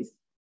joys.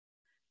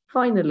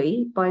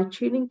 Finally, by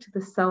attuning to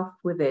the self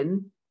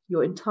within,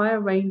 your entire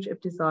range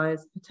of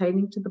desires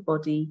pertaining to the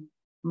body,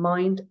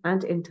 mind,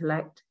 and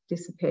intellect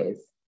disappears.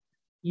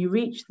 You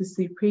reach the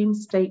supreme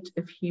state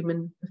of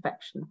human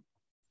perfection.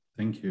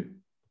 Thank you.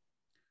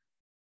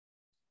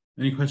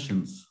 Any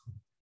questions?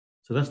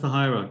 So that's the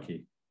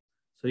hierarchy.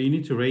 So you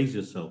need to raise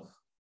yourself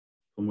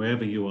from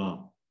wherever you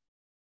are.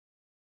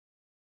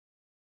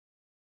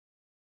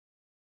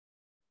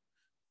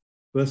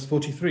 Verse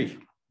 43.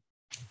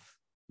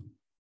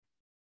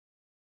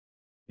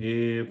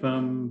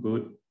 Evam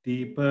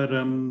buddhi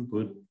param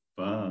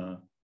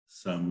buddha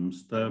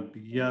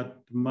samstabhyat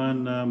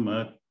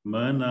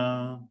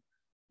manamatmana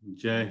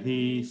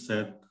jahi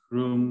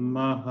satrum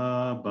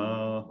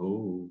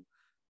mahabaho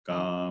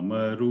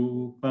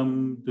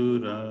kamarupam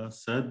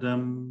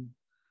durasadam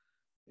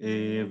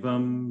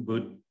evam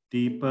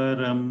buddhi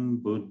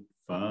param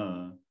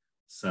buddha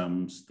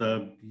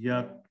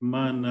samstabhyat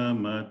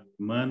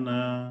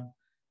manamatmana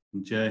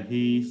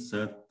jahi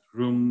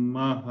satrum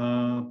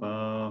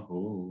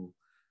mahabaho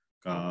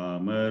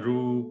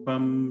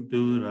kamarupam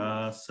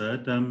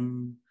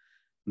durasadam.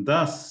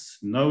 Thus,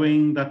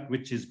 knowing that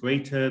which is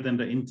greater than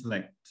the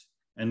intellect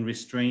and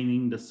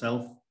restraining the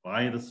self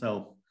by the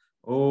self,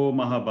 O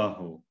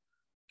Mahabaho,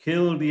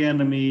 kill the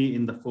enemy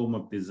in the form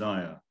of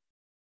desire,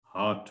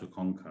 hard to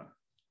conquer.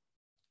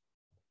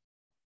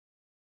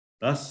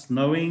 Thus,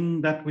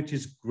 knowing that which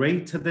is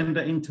greater than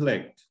the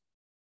intellect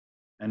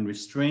and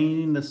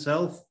restraining the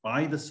self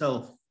by the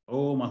self,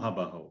 O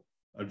Mahabaho,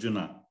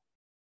 Arjuna,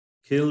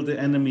 kill the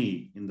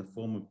enemy in the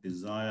form of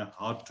desire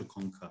hard to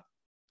conquer.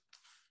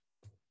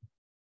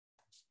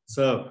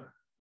 So,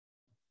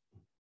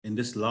 in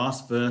this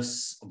last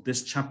verse of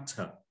this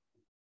chapter,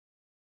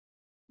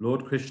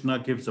 Lord Krishna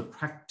gives a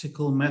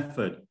practical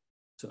method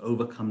to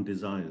overcome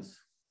desires.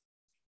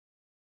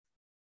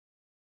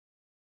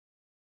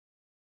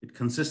 It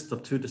consists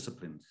of 2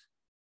 disciplines.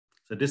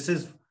 So this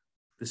is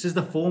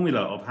the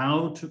formula of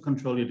how to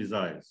control your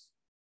desires.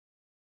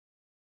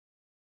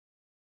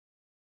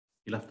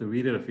 You'll have to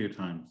read it a few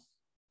times.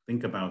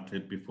 Think about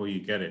it before you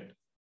get it.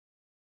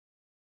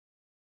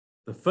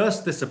 The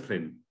first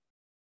discipline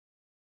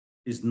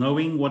is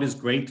knowing what is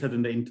greater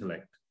than the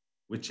intellect,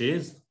 which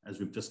is, as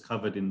we've just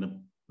covered in the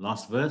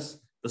last verse,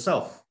 the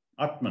self,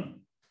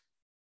 Atman,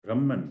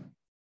 Brahman.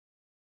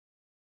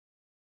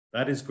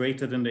 That is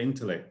greater than the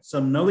intellect. So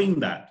knowing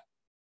that,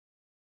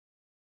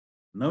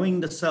 knowing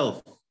the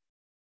self,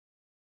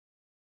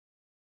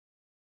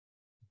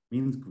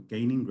 means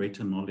gaining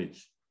greater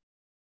knowledge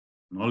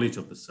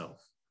of the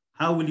self.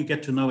 How will you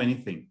get to know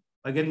anything?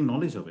 By getting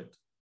knowledge of it.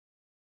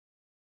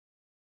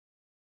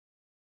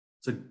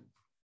 So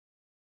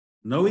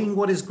knowing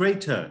what is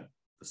greater,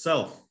 the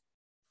self,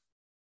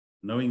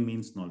 knowing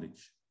means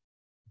knowledge,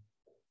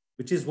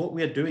 which is what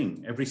we are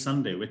doing every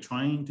Sunday. We're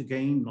trying to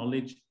gain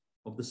knowledge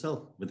of the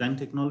self.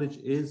 Vedantic knowledge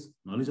is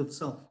knowledge of the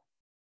self.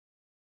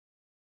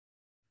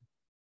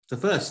 So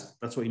first,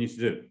 that's what you need to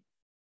do.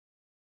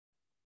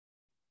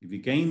 If you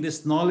gain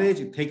this knowledge,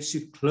 it takes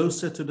you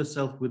closer to the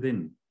self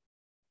within.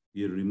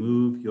 You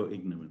remove your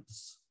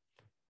ignorance.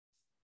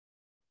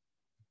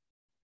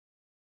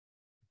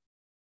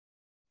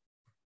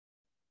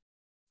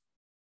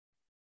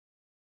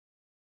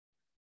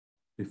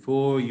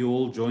 Before you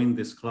all joined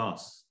this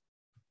class,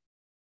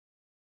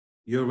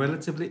 you're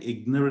relatively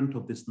ignorant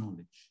of this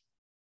knowledge.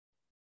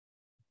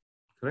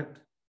 Correct?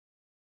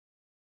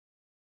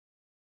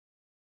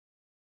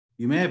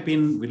 You may have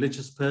been a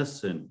religious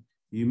person.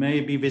 You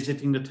may be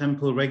visiting the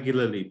temple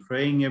regularly,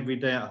 praying every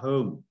day at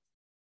home,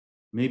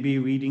 maybe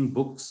reading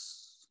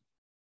books,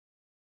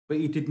 but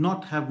you did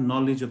not have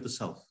knowledge of the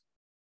self,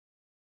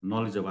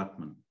 knowledge of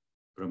Atman,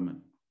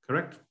 Brahman.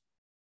 Correct?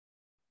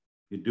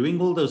 You're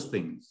doing all those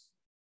things,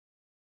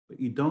 but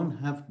you don't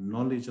have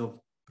knowledge of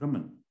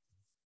Brahman.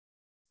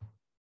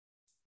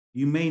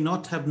 You may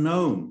not have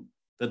known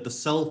that the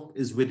self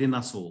is within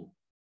us all,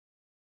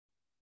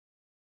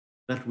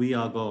 that we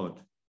are God.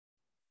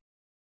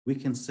 We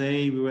can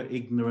say we were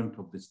ignorant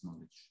of this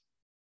knowledge.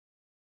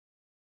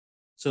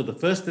 So the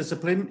first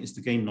discipline is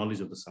to gain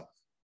knowledge of the self.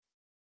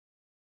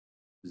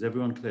 Is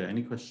everyone clear?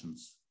 Any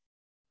questions?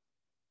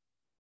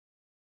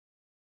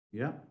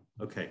 Yeah?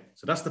 Okay,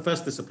 so that's the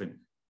first discipline,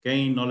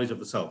 gain knowledge of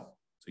the self.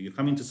 So you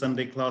come into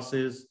Sunday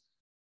classes,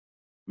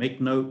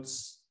 make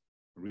notes,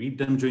 read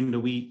them during the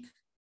week,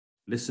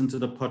 listen to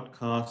the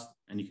podcast,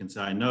 and you can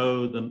say, I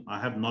know them, I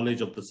have knowledge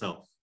of the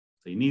self.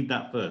 So you need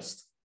that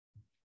first.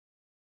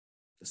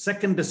 The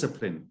second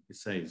discipline, it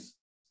says,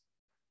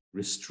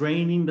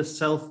 restraining the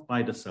self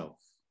by the self.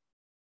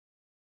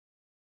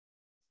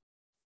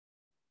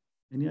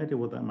 Any idea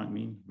what that might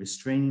mean?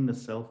 Restraining the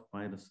self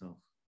by the self.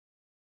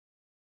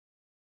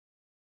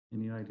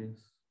 Any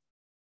ideas?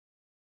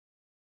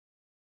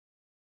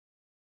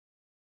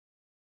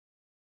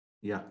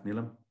 Yeah,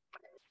 Neelam?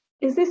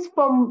 Is this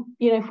from,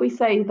 if we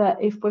say that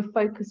if we're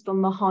focused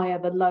on the higher,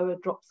 the lower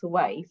drops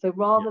away. So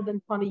rather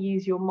than trying to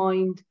use your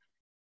mind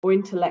or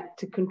intellect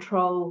to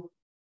control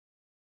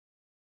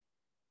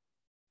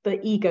the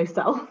ego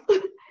self,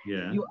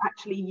 you're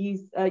actually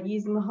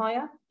using the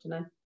higher? I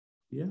don't know.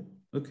 Yeah,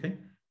 okay.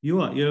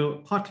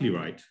 You're partly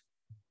right.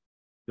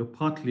 You're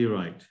partly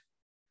right.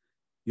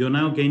 You're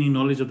now gaining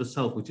knowledge of the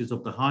self, which is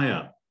of the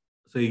higher.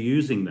 So you're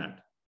using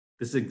that.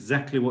 This is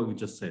exactly what we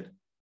just said.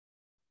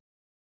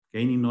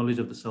 Gaining knowledge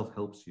of the self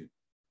helps you.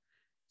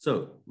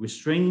 So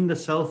restraining the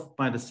self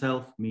by the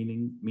self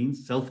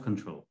means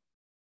self-control.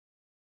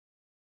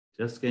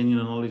 Just gaining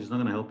the knowledge is not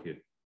going to help you.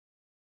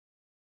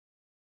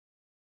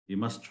 You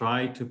must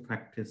try to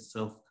practice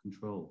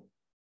self-control.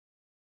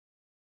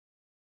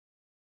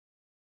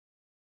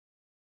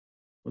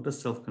 What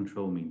does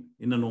self-control mean?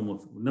 In a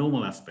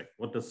normal aspect,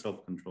 what does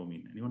self-control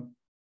mean? Anyone?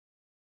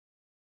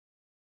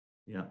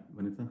 Yeah,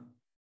 Vanitha?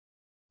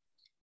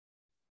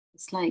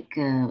 It's like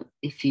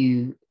if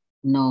you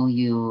know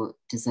you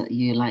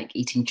like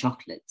eating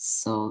chocolates,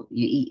 so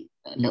you eat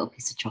a little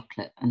piece of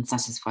chocolate and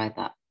satisfy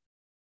that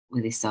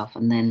with yourself,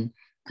 and then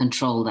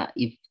control that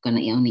you're going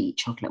to only eat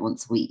chocolate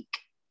once a week.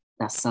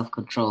 That's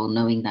self-control,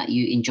 knowing that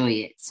you enjoy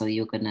it, so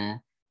you're going to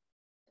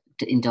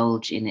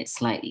indulge in it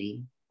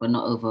slightly, but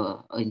not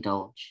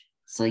overindulge.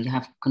 So you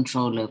have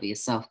control over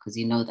yourself because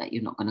you know that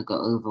you're not going to go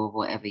over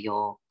whatever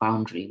your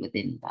boundary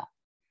within that.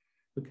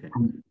 Okay.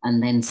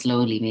 And then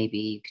slowly maybe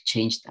you could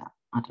change that.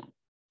 I don't know.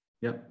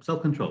 Yeah,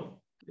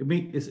 self-control.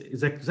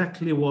 It's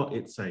exactly what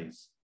it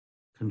says.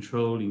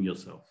 Controlling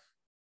yourself,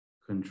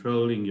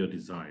 controlling your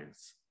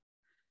desires.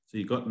 So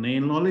you got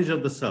knowledge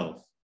of the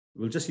self.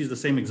 We'll just use the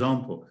same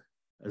example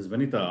as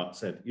Vanita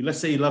said. Let's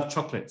say you love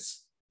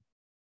chocolates.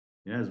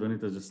 Yeah, as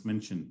Vanita just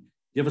mentioned.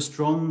 You have a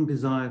strong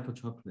desire for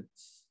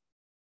chocolates.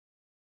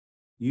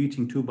 You're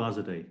eating 2 bars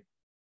a day.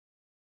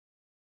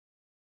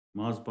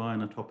 Mars bar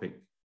and a topic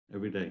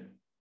every day.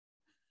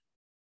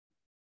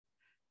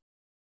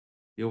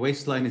 Your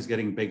waistline is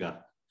getting bigger.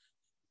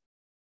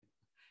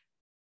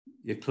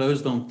 Your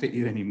clothes don't fit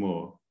you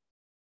anymore.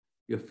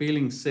 You're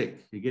feeling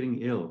sick. You're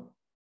getting ill.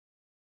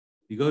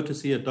 You go to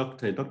see a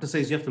doctor. Doctor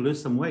says you have to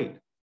lose some weight.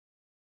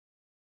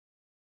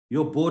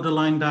 You're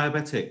borderline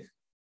diabetic.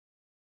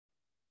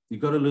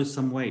 You've got to lose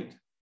some weight.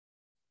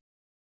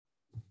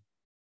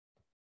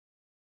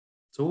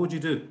 So what would you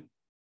do?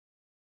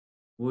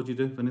 What would you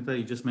do? Vanita,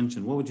 you just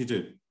mentioned. What would you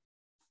do?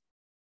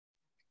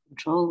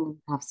 Control,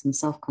 have some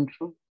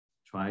self-control.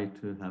 Try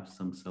to have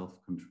some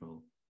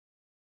self-control.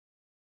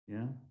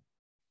 Yeah?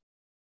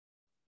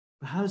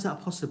 But how is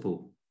that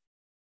possible?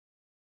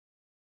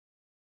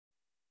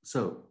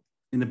 So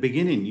in the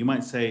beginning, you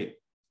might say,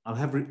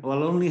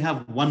 I'll only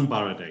have 1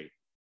 bar a day.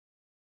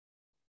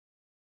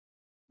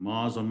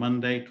 Mars on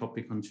Monday,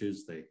 topic on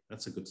Tuesday.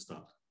 That's a good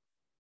start.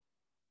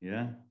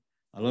 Yeah?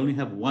 I'll only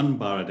have 1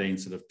 bar a day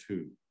instead of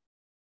 2.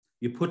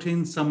 You put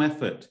in some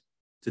effort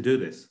to do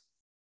this.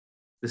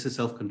 This is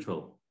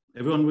self-control.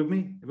 Everyone with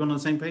me? Everyone on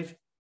the same page?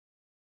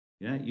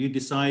 Yeah, you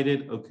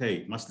decided,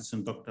 okay, must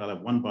listen, doctor, I'll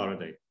have 1 bar a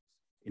day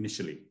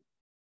initially.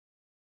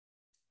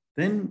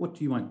 Then what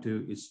you might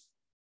do is,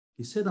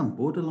 he said, I'm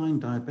borderline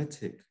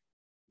diabetic.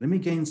 Let me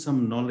gain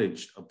some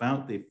knowledge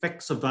about the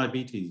effects of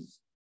diabetes,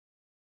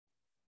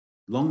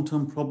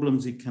 long-term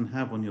problems it can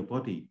have on your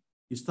body.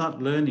 You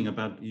start learning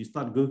about, you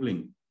start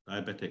Googling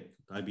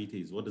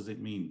diabetes. What does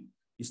it mean?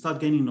 You start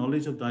gaining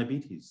knowledge of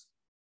diabetes.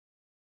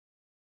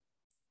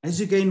 As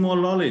you gain more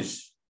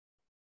knowledge,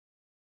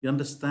 you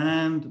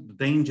understand the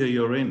danger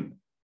you're in.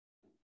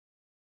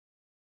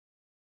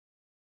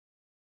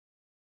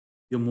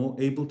 You're more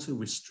able to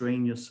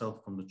restrain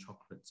yourself from the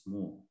chocolates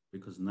more,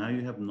 because now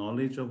you have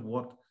knowledge of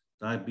what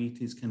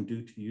diabetes can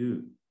do to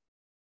you.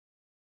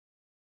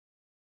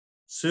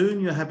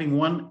 Soon you're having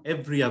 1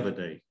 every other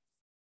day.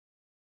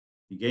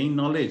 You gain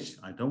knowledge.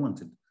 I don't want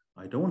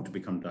to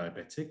become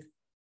diabetic.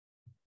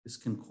 This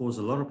can cause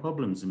a lot of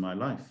problems in my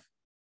life.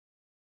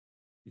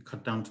 You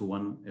cut down to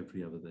 1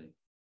 every other day.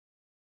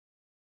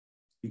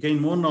 You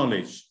gain more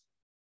knowledge.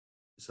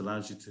 This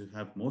allows you to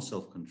have more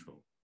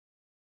self-control.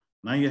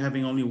 Now you're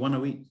having only 1 a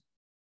week.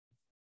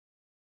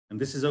 And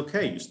this is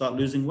okay. You start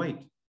losing weight.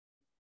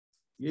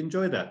 You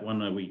enjoy that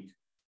 1 a week.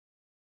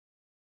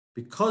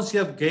 Because you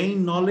have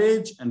gained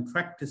knowledge and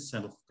practiced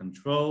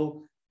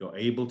self-control, you're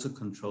able to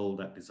control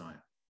that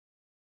desire.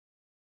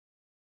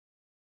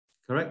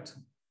 Correct?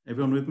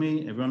 Everyone with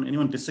me?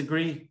 Anyone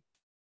disagree?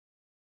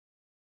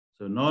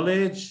 So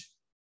knowledge,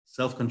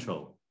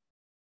 self-control.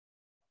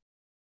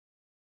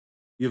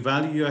 You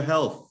value your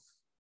health.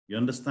 You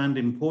understand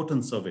the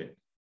importance of it.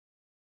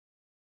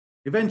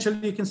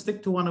 Eventually, you can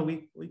stick to 1 a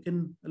week, or you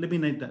can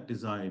eliminate that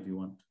desire if you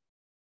want.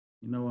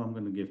 You know, I'm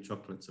going to give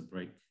chocolates a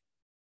break.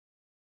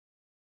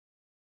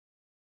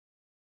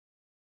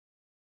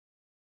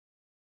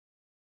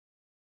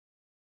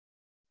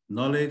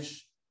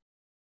 Knowledge,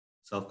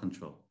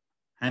 self-control,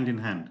 hand in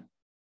hand.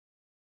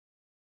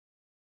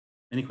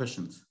 Any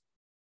questions?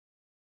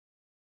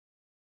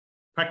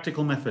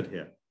 Practical method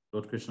here,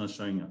 Lord Krishna is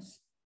showing us.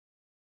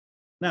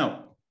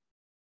 Now,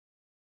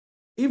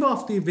 if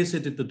after you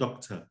visited the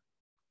doctor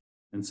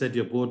and said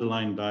you're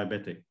borderline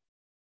diabetic,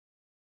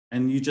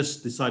 and you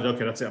just decide,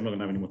 okay, that's it, I'm not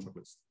gonna have any more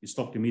chocolates. You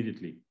stopped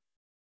immediately.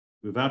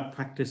 Without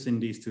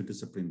practicing these 2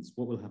 disciplines,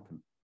 what will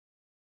happen?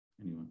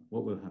 Anyone,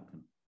 what will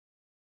happen?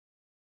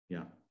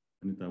 Yeah,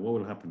 Anita, what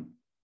will happen?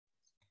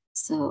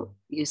 So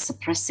you're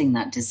suppressing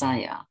that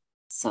desire.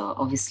 So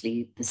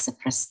obviously the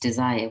suppressed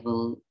desire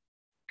will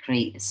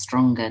create a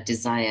stronger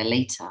desire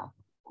later,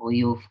 or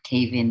you'll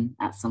cave in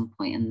at some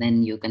point and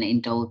then you're going to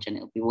indulge and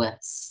it'll be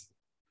worse.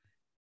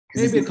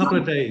 Maybe a couple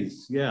of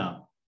days, yeah.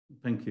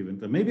 Thank you,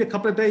 Vinta. Maybe a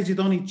couple of days you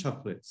don't eat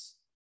chocolates.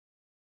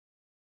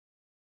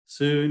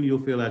 Soon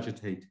you'll feel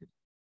agitated.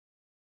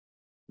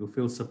 You'll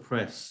feel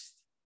suppressed.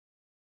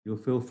 You'll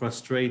feel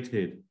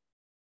frustrated.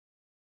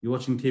 You're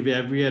watching TV,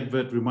 every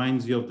advert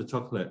reminds you of the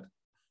chocolate.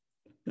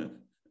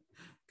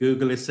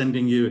 Google is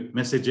sending you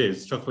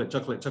messages, chocolate,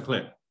 chocolate,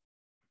 chocolate.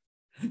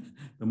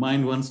 The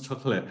mind wants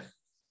chocolate.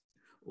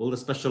 All the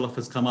special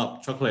offers come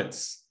up,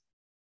 chocolates.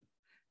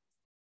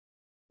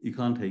 You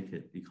can't take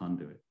it, you can't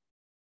do it.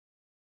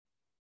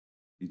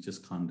 You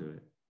just can't do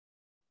it.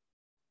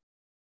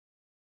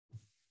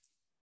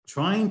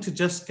 Trying to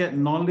just get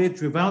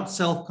knowledge without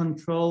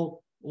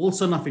self-control,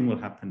 also nothing will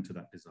happen to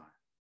that desire.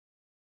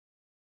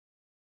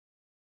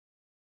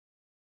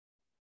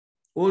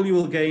 All you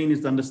will gain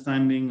is the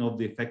understanding of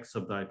the effects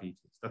of diabetes.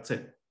 That's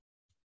it.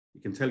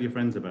 You can tell your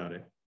friends about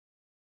it,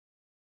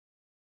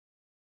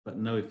 but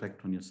no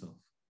effect on yourself.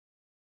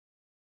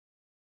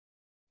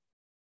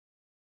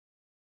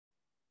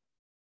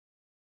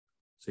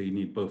 So you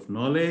need both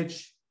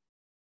knowledge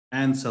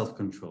and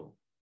self-control.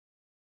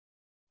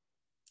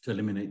 to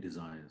eliminate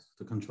desires,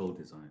 to control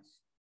desires.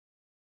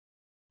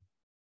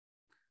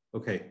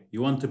 Okay,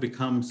 you want to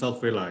become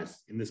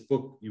self-realized. In this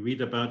book, you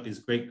read about these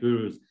great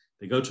gurus.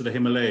 They go to the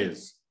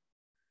Himalayas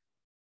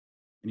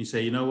and you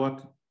say, you know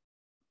what?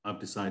 I've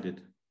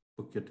decided,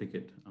 book your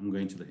ticket. I'm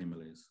going to the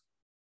Himalayas.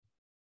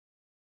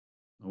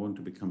 I want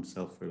to become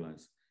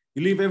self-realized.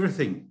 You leave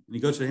everything and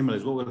you go to the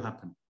Himalayas. What will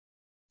happen?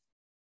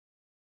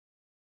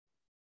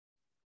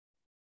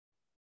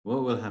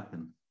 What will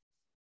happen?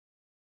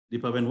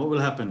 Deepaben, what will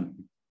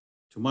happen?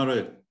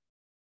 Tomorrow,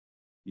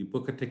 you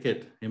book a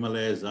ticket,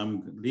 Himalayas.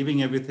 I'm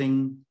leaving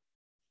everything,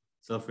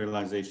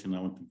 self-realization I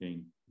want to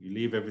gain. You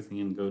leave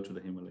everything and go to the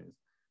Himalayas.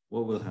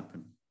 What will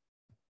happen?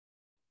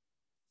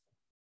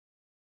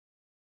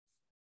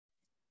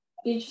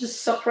 You're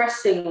just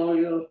suppressing all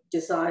your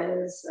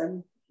desires,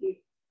 and if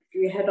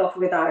you head off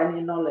without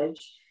any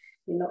knowledge,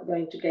 you're not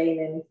going to gain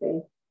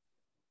anything.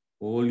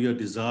 All your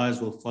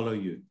desires will follow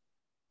you.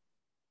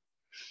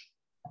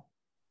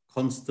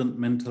 Constant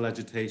mental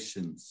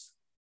agitations.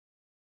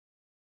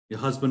 Your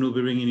husband will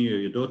be ringing you,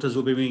 your daughters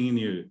will be ringing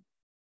you,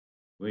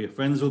 or your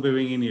friends will be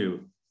ringing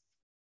you.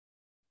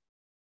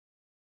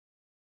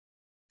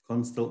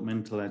 Constant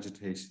mental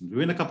agitation.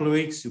 Within a couple of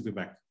weeks, you'll be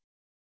back.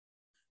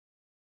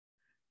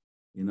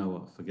 You know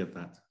what? Forget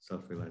that.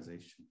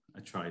 Self-realization. I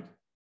tried.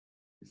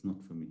 It's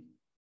not for me.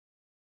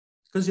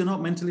 It's because you're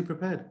not mentally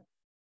prepared.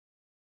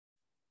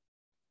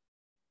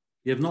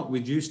 You have not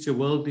reduced your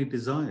worldly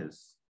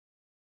desires.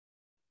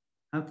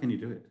 How can you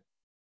do it?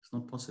 It's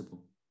not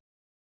possible.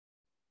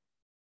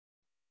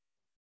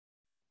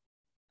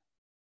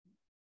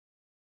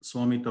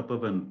 Swami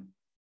Tapavan,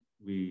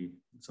 we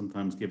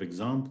sometimes give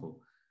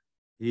example.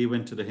 He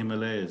went to the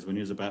Himalayas when he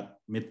was about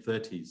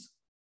mid-30s.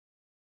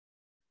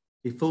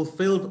 He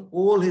fulfilled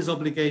all his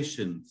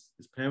obligations.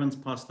 His parents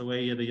passed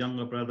away. He had a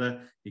younger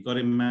brother. He got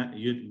him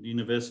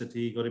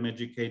university, got him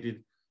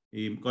educated.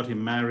 He got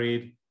him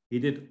married. He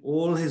did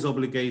all his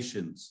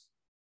obligations.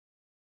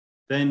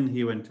 Then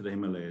he went to the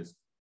Himalayas.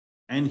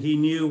 And he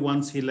knew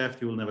once he left,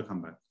 he will never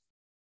come back.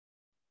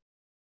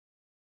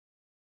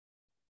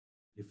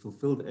 He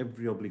fulfilled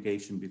every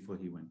obligation before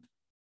he went.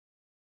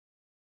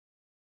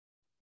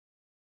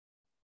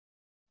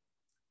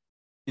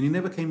 And he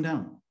never came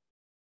down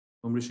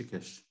from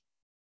Rishikesh.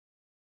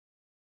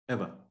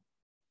 Ever.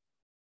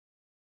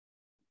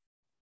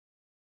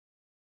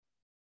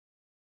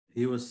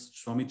 He was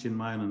Swami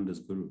Chinmayananda's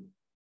guru.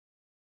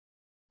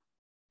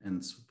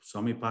 And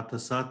Swami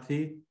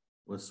Parthasati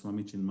was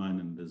Swami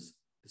Chinmayananda's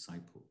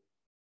disciple.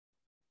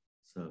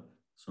 So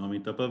Swami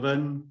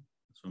Tapavan,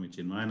 Swami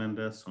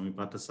Chinmayananda, Swami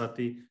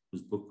Parthasati,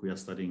 whose book we are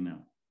studying now.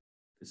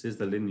 This is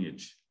the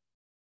lineage.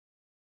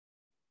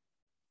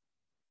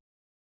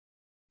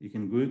 You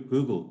can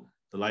Google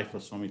the life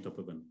of Swami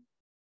Tapavan.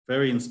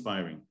 Very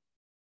inspiring.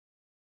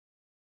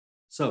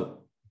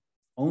 So,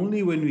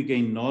 only when we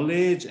gain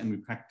knowledge and we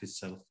practice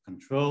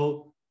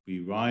self-control,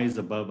 we rise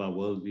above our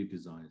worldly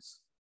desires.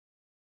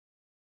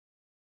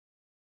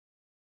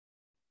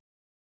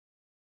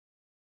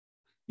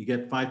 You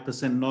get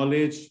 5%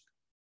 knowledge,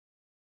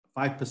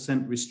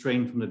 5%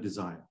 restraint from the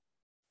desire.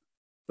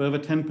 Further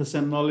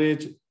 10%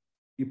 knowledge,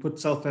 you put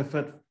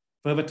self-effort,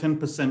 further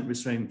 10%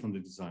 restraint from the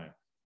desire.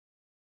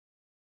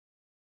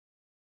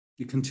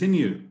 You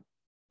continue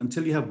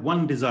until you have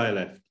one desire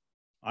left.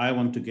 I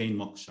want to gain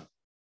moksha.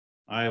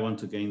 I want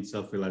to gain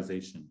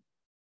self-realization.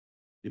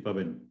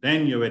 Deepaben,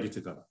 then you're ready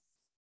to go.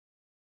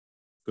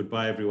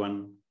 Goodbye,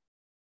 everyone.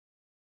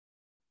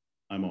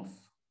 I'm off.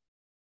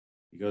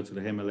 You go to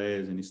the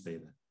Himalayas and you stay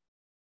there.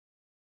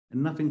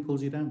 And nothing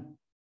pulls you down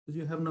because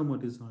you have no more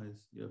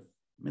desires. You're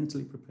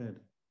mentally prepared.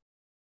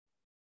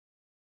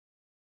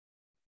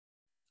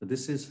 So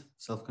this is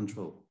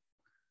self-control.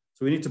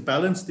 So we need to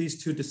balance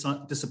these two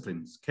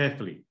disciplines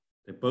carefully.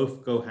 They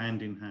both go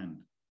hand in hand.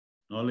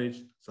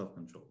 Knowledge,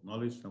 self-control.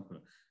 Knowledge,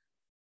 self-control.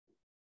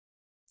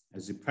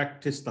 As you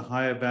practice the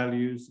higher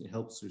values, it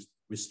helps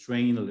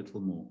restrain a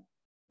little more.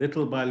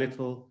 Little by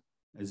little,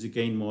 as you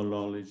gain more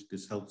knowledge,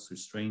 this helps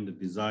restrain the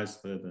desires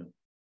further,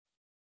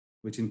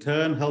 which in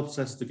turn helps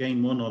us to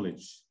gain more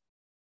knowledge.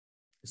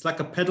 It's like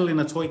a pedal in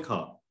a toy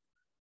car.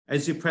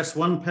 As you press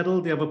one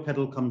pedal, the other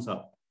pedal comes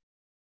up.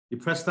 You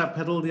press that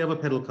pedal, the other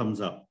pedal comes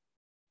up.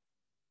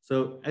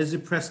 So as you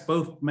press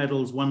both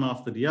pedals one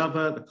after the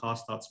other, the car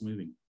starts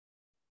moving.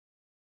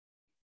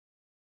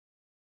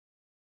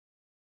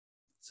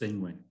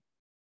 Same way.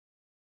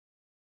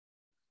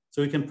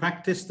 So we can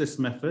practice this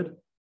method,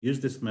 use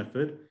this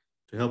method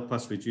to help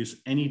us reduce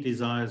any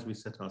desires we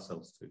set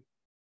ourselves to.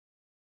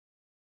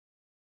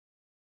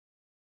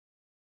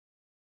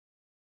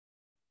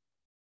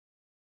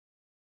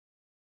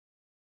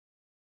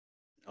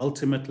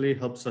 Ultimately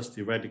helps us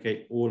to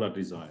eradicate all our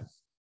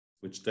desires,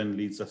 which then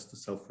leads us to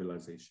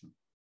self-realization.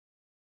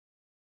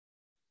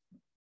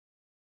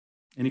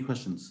 Any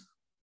questions?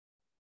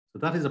 So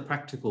that is a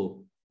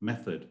practical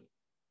method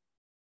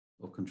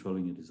of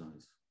controlling your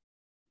desires.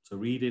 So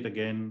read it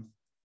again,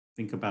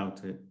 think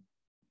about it,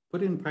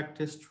 put it in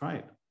practice, try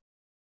it.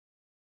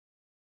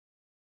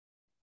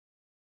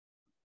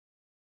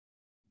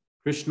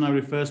 Krishna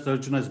refers to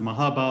Arjuna as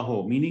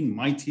Mahabaho, meaning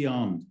mighty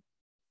armed.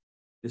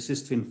 This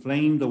is to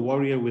inflame the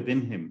warrior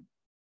within him.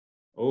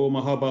 O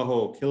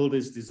Mahabaho, kill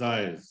his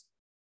desires.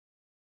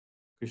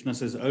 Krishna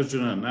says,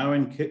 Arjuna,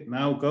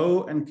 now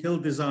go and kill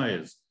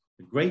desires,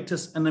 the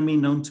greatest enemy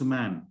known to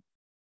man.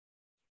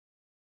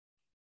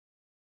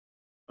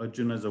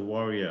 Arjuna is a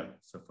warrior,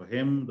 so for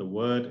him, the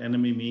word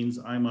enemy means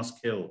I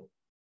must kill.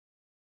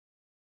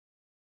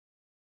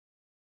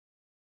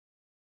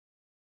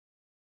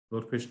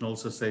 Lord Krishna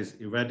also says,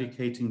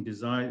 eradicating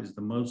desire is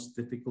the most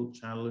difficult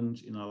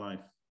challenge in our life.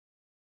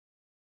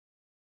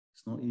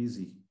 It's not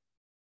easy.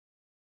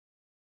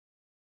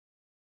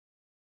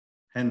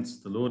 Hence,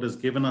 the Lord has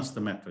given us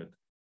the method.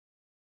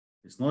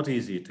 It's not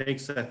easy, it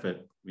takes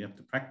effort. We have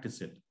to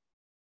practice it.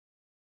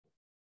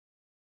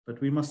 But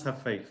we must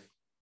have faith.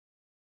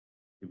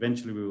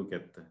 Eventually we will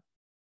get there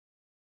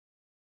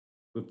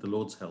with the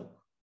Lord's help.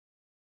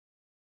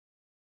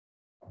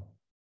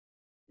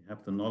 You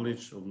have the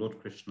knowledge of Lord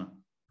Krishna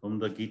from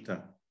the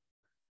Gita.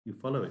 You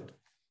follow it,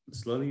 and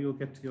slowly you'll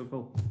get to your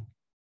goal.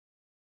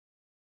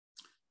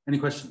 Any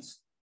questions?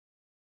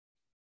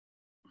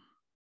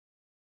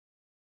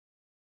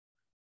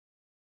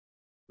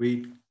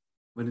 Read,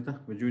 Vanita,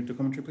 would you read the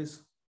commentary,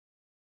 please?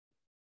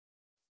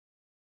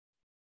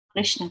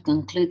 Krishna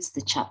concludes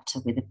the chapter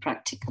with a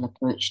practical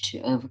approach to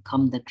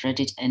overcome the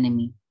dreaded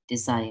enemy,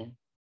 desire.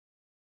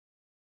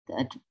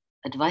 The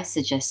advice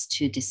suggests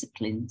two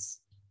disciplines.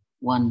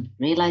 1,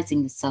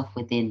 realizing the self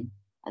within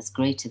as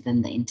greater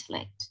than the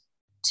intellect.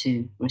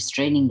 2,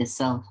 restraining the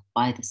self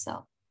by the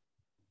self.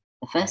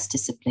 The first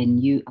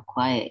discipline you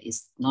acquire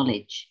is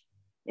knowledge.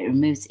 It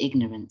removes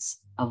ignorance,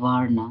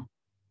 avarna.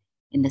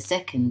 In the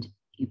second,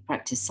 you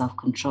practice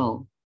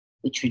self-control,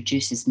 which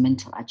reduces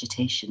mental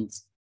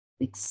agitations,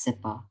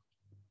 viksipa.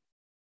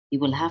 You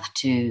will have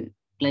to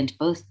blend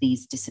both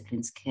these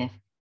disciplines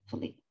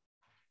carefully.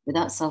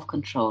 Without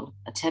self-control,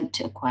 attempt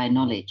to acquire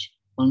knowledge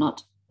will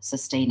not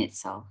sustain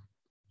itself.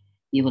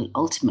 You will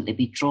ultimately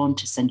be drawn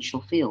to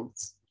sensual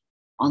fields.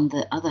 On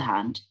the other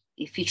hand,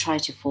 if you try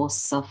to force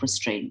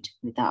self-restraint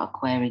without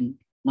acquiring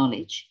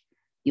knowledge,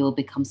 you will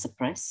become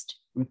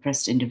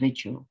repressed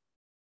individual.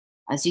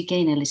 As you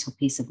gain a little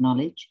piece of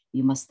knowledge,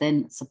 you must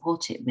then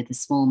support it with a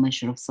small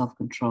measure of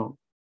self-control.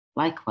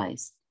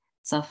 Likewise,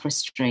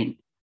 self-restraint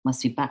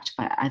must be backed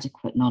by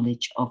adequate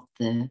knowledge of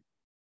the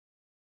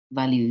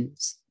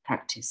values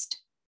practiced.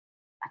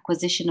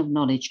 Acquisition of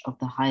knowledge of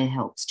the higher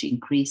helps to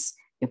increase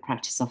your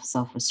practice of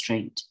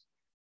self-restraint,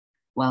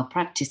 while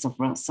practice of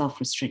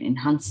self-restraint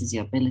enhances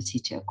your ability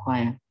to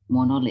acquire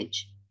more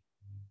knowledge.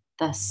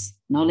 Thus,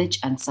 knowledge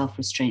and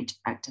self-restraint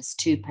act as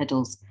two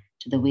pedals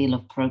to the wheel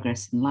of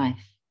progress in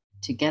life.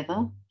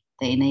 Together,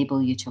 they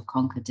enable you to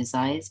conquer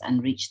desires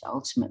and reach the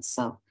ultimate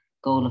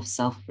goal of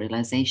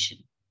self-realization.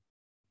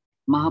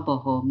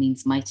 Mahabaho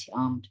means mighty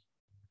armed.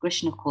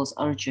 Krishna calls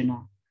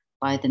Arjuna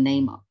by the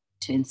name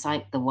to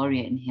incite the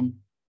warrior in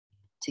him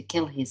to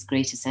kill his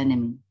greatest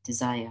enemy,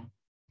 desire.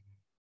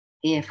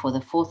 Here, for the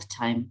 4th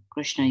time,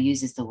 Krishna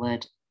uses the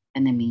word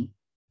enemy,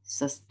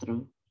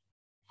 sastru,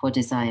 for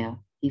desire.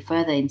 He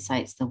further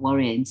incites the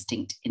warrior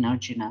instinct in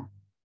Arjuna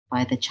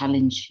by the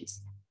challenge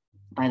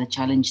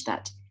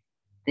that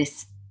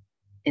this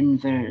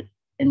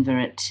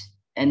inveterate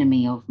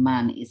enemy of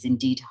man is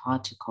indeed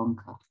hard to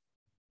conquer.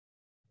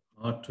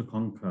 Hard to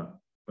conquer,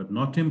 but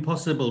not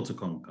impossible to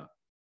conquer.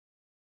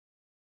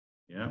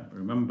 Yeah,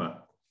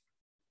 remember.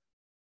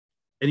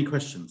 Any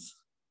questions?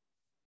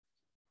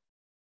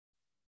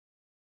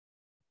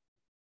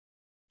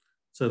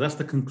 So that's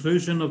the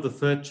conclusion of the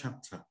 3rd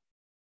chapter.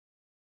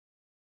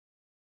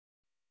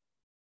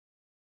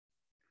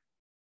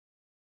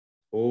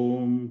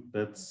 Om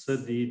Tat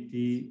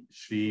Saditi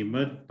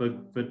Srimad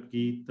Bhagavad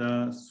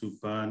Gita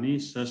Supani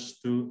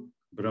Shashtu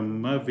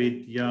Brahma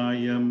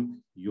Vidyayam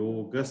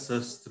Yoga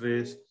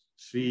Sastres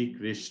Shri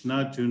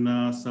Krishna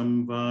Juna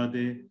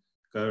Samvade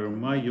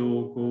Karma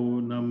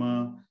Yogo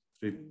Nama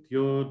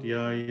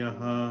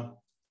Trityodhyayaha.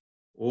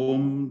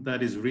 Om,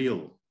 that is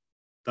real.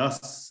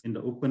 Thus, in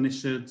the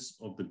Upanishads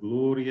of the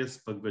glorious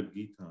Bhagavad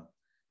Gita,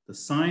 the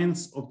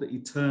science of the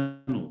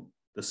eternal,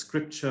 the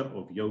scripture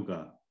of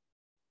yoga,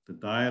 the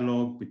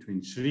dialogue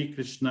between Shri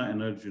Krishna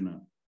and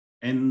Arjuna,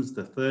 ends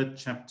the 3rd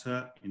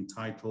chapter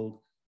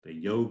entitled The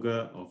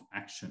Yoga of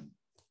Action.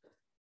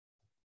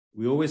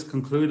 We always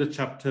conclude a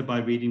chapter by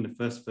reading the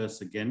 1st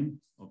verse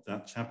again of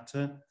that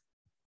chapter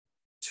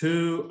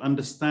to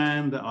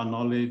understand that our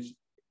knowledge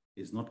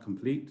is not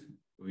complete.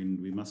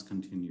 We must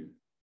continue.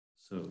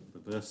 So the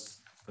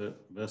verse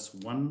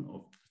 1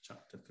 of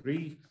chapter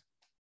 3.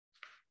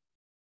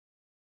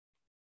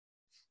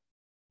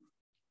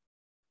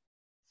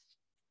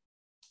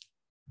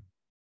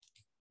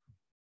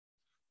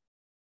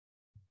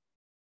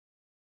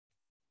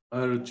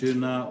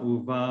 Arjuna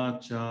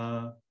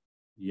uvacha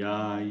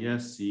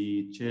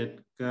yayasi chet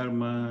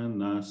karma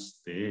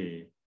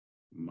naste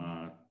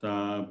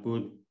mata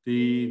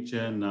buddhi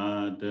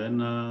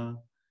janadana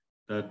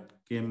tat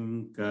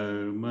kim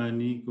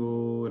karmani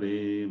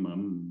gore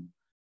mam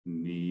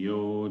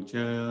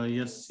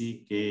niyojayasi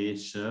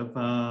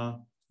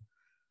keshava.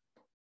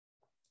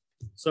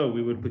 So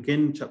we will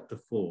begin chapter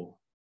 4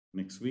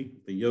 next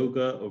week, the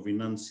yoga of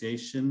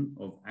renunciation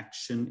of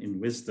action in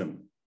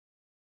wisdom.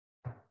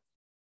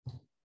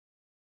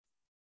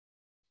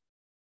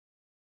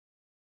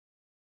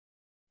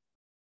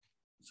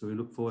 So we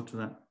look forward to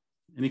that.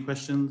 Any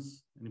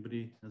questions?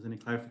 Anybody has any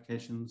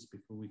clarifications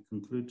before we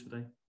conclude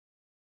today?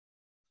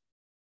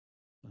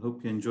 I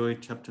hope you enjoyed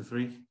chapter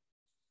 3.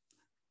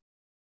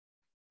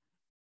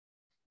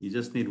 You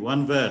just need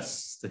one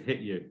verse to hit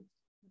you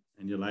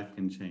and your life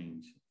can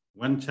change.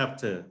 One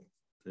chapter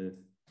to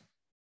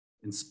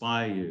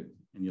inspire you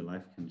and your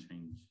life can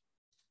change.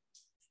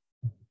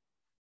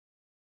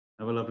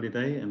 Have a lovely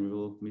day and we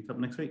will meet up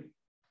next week.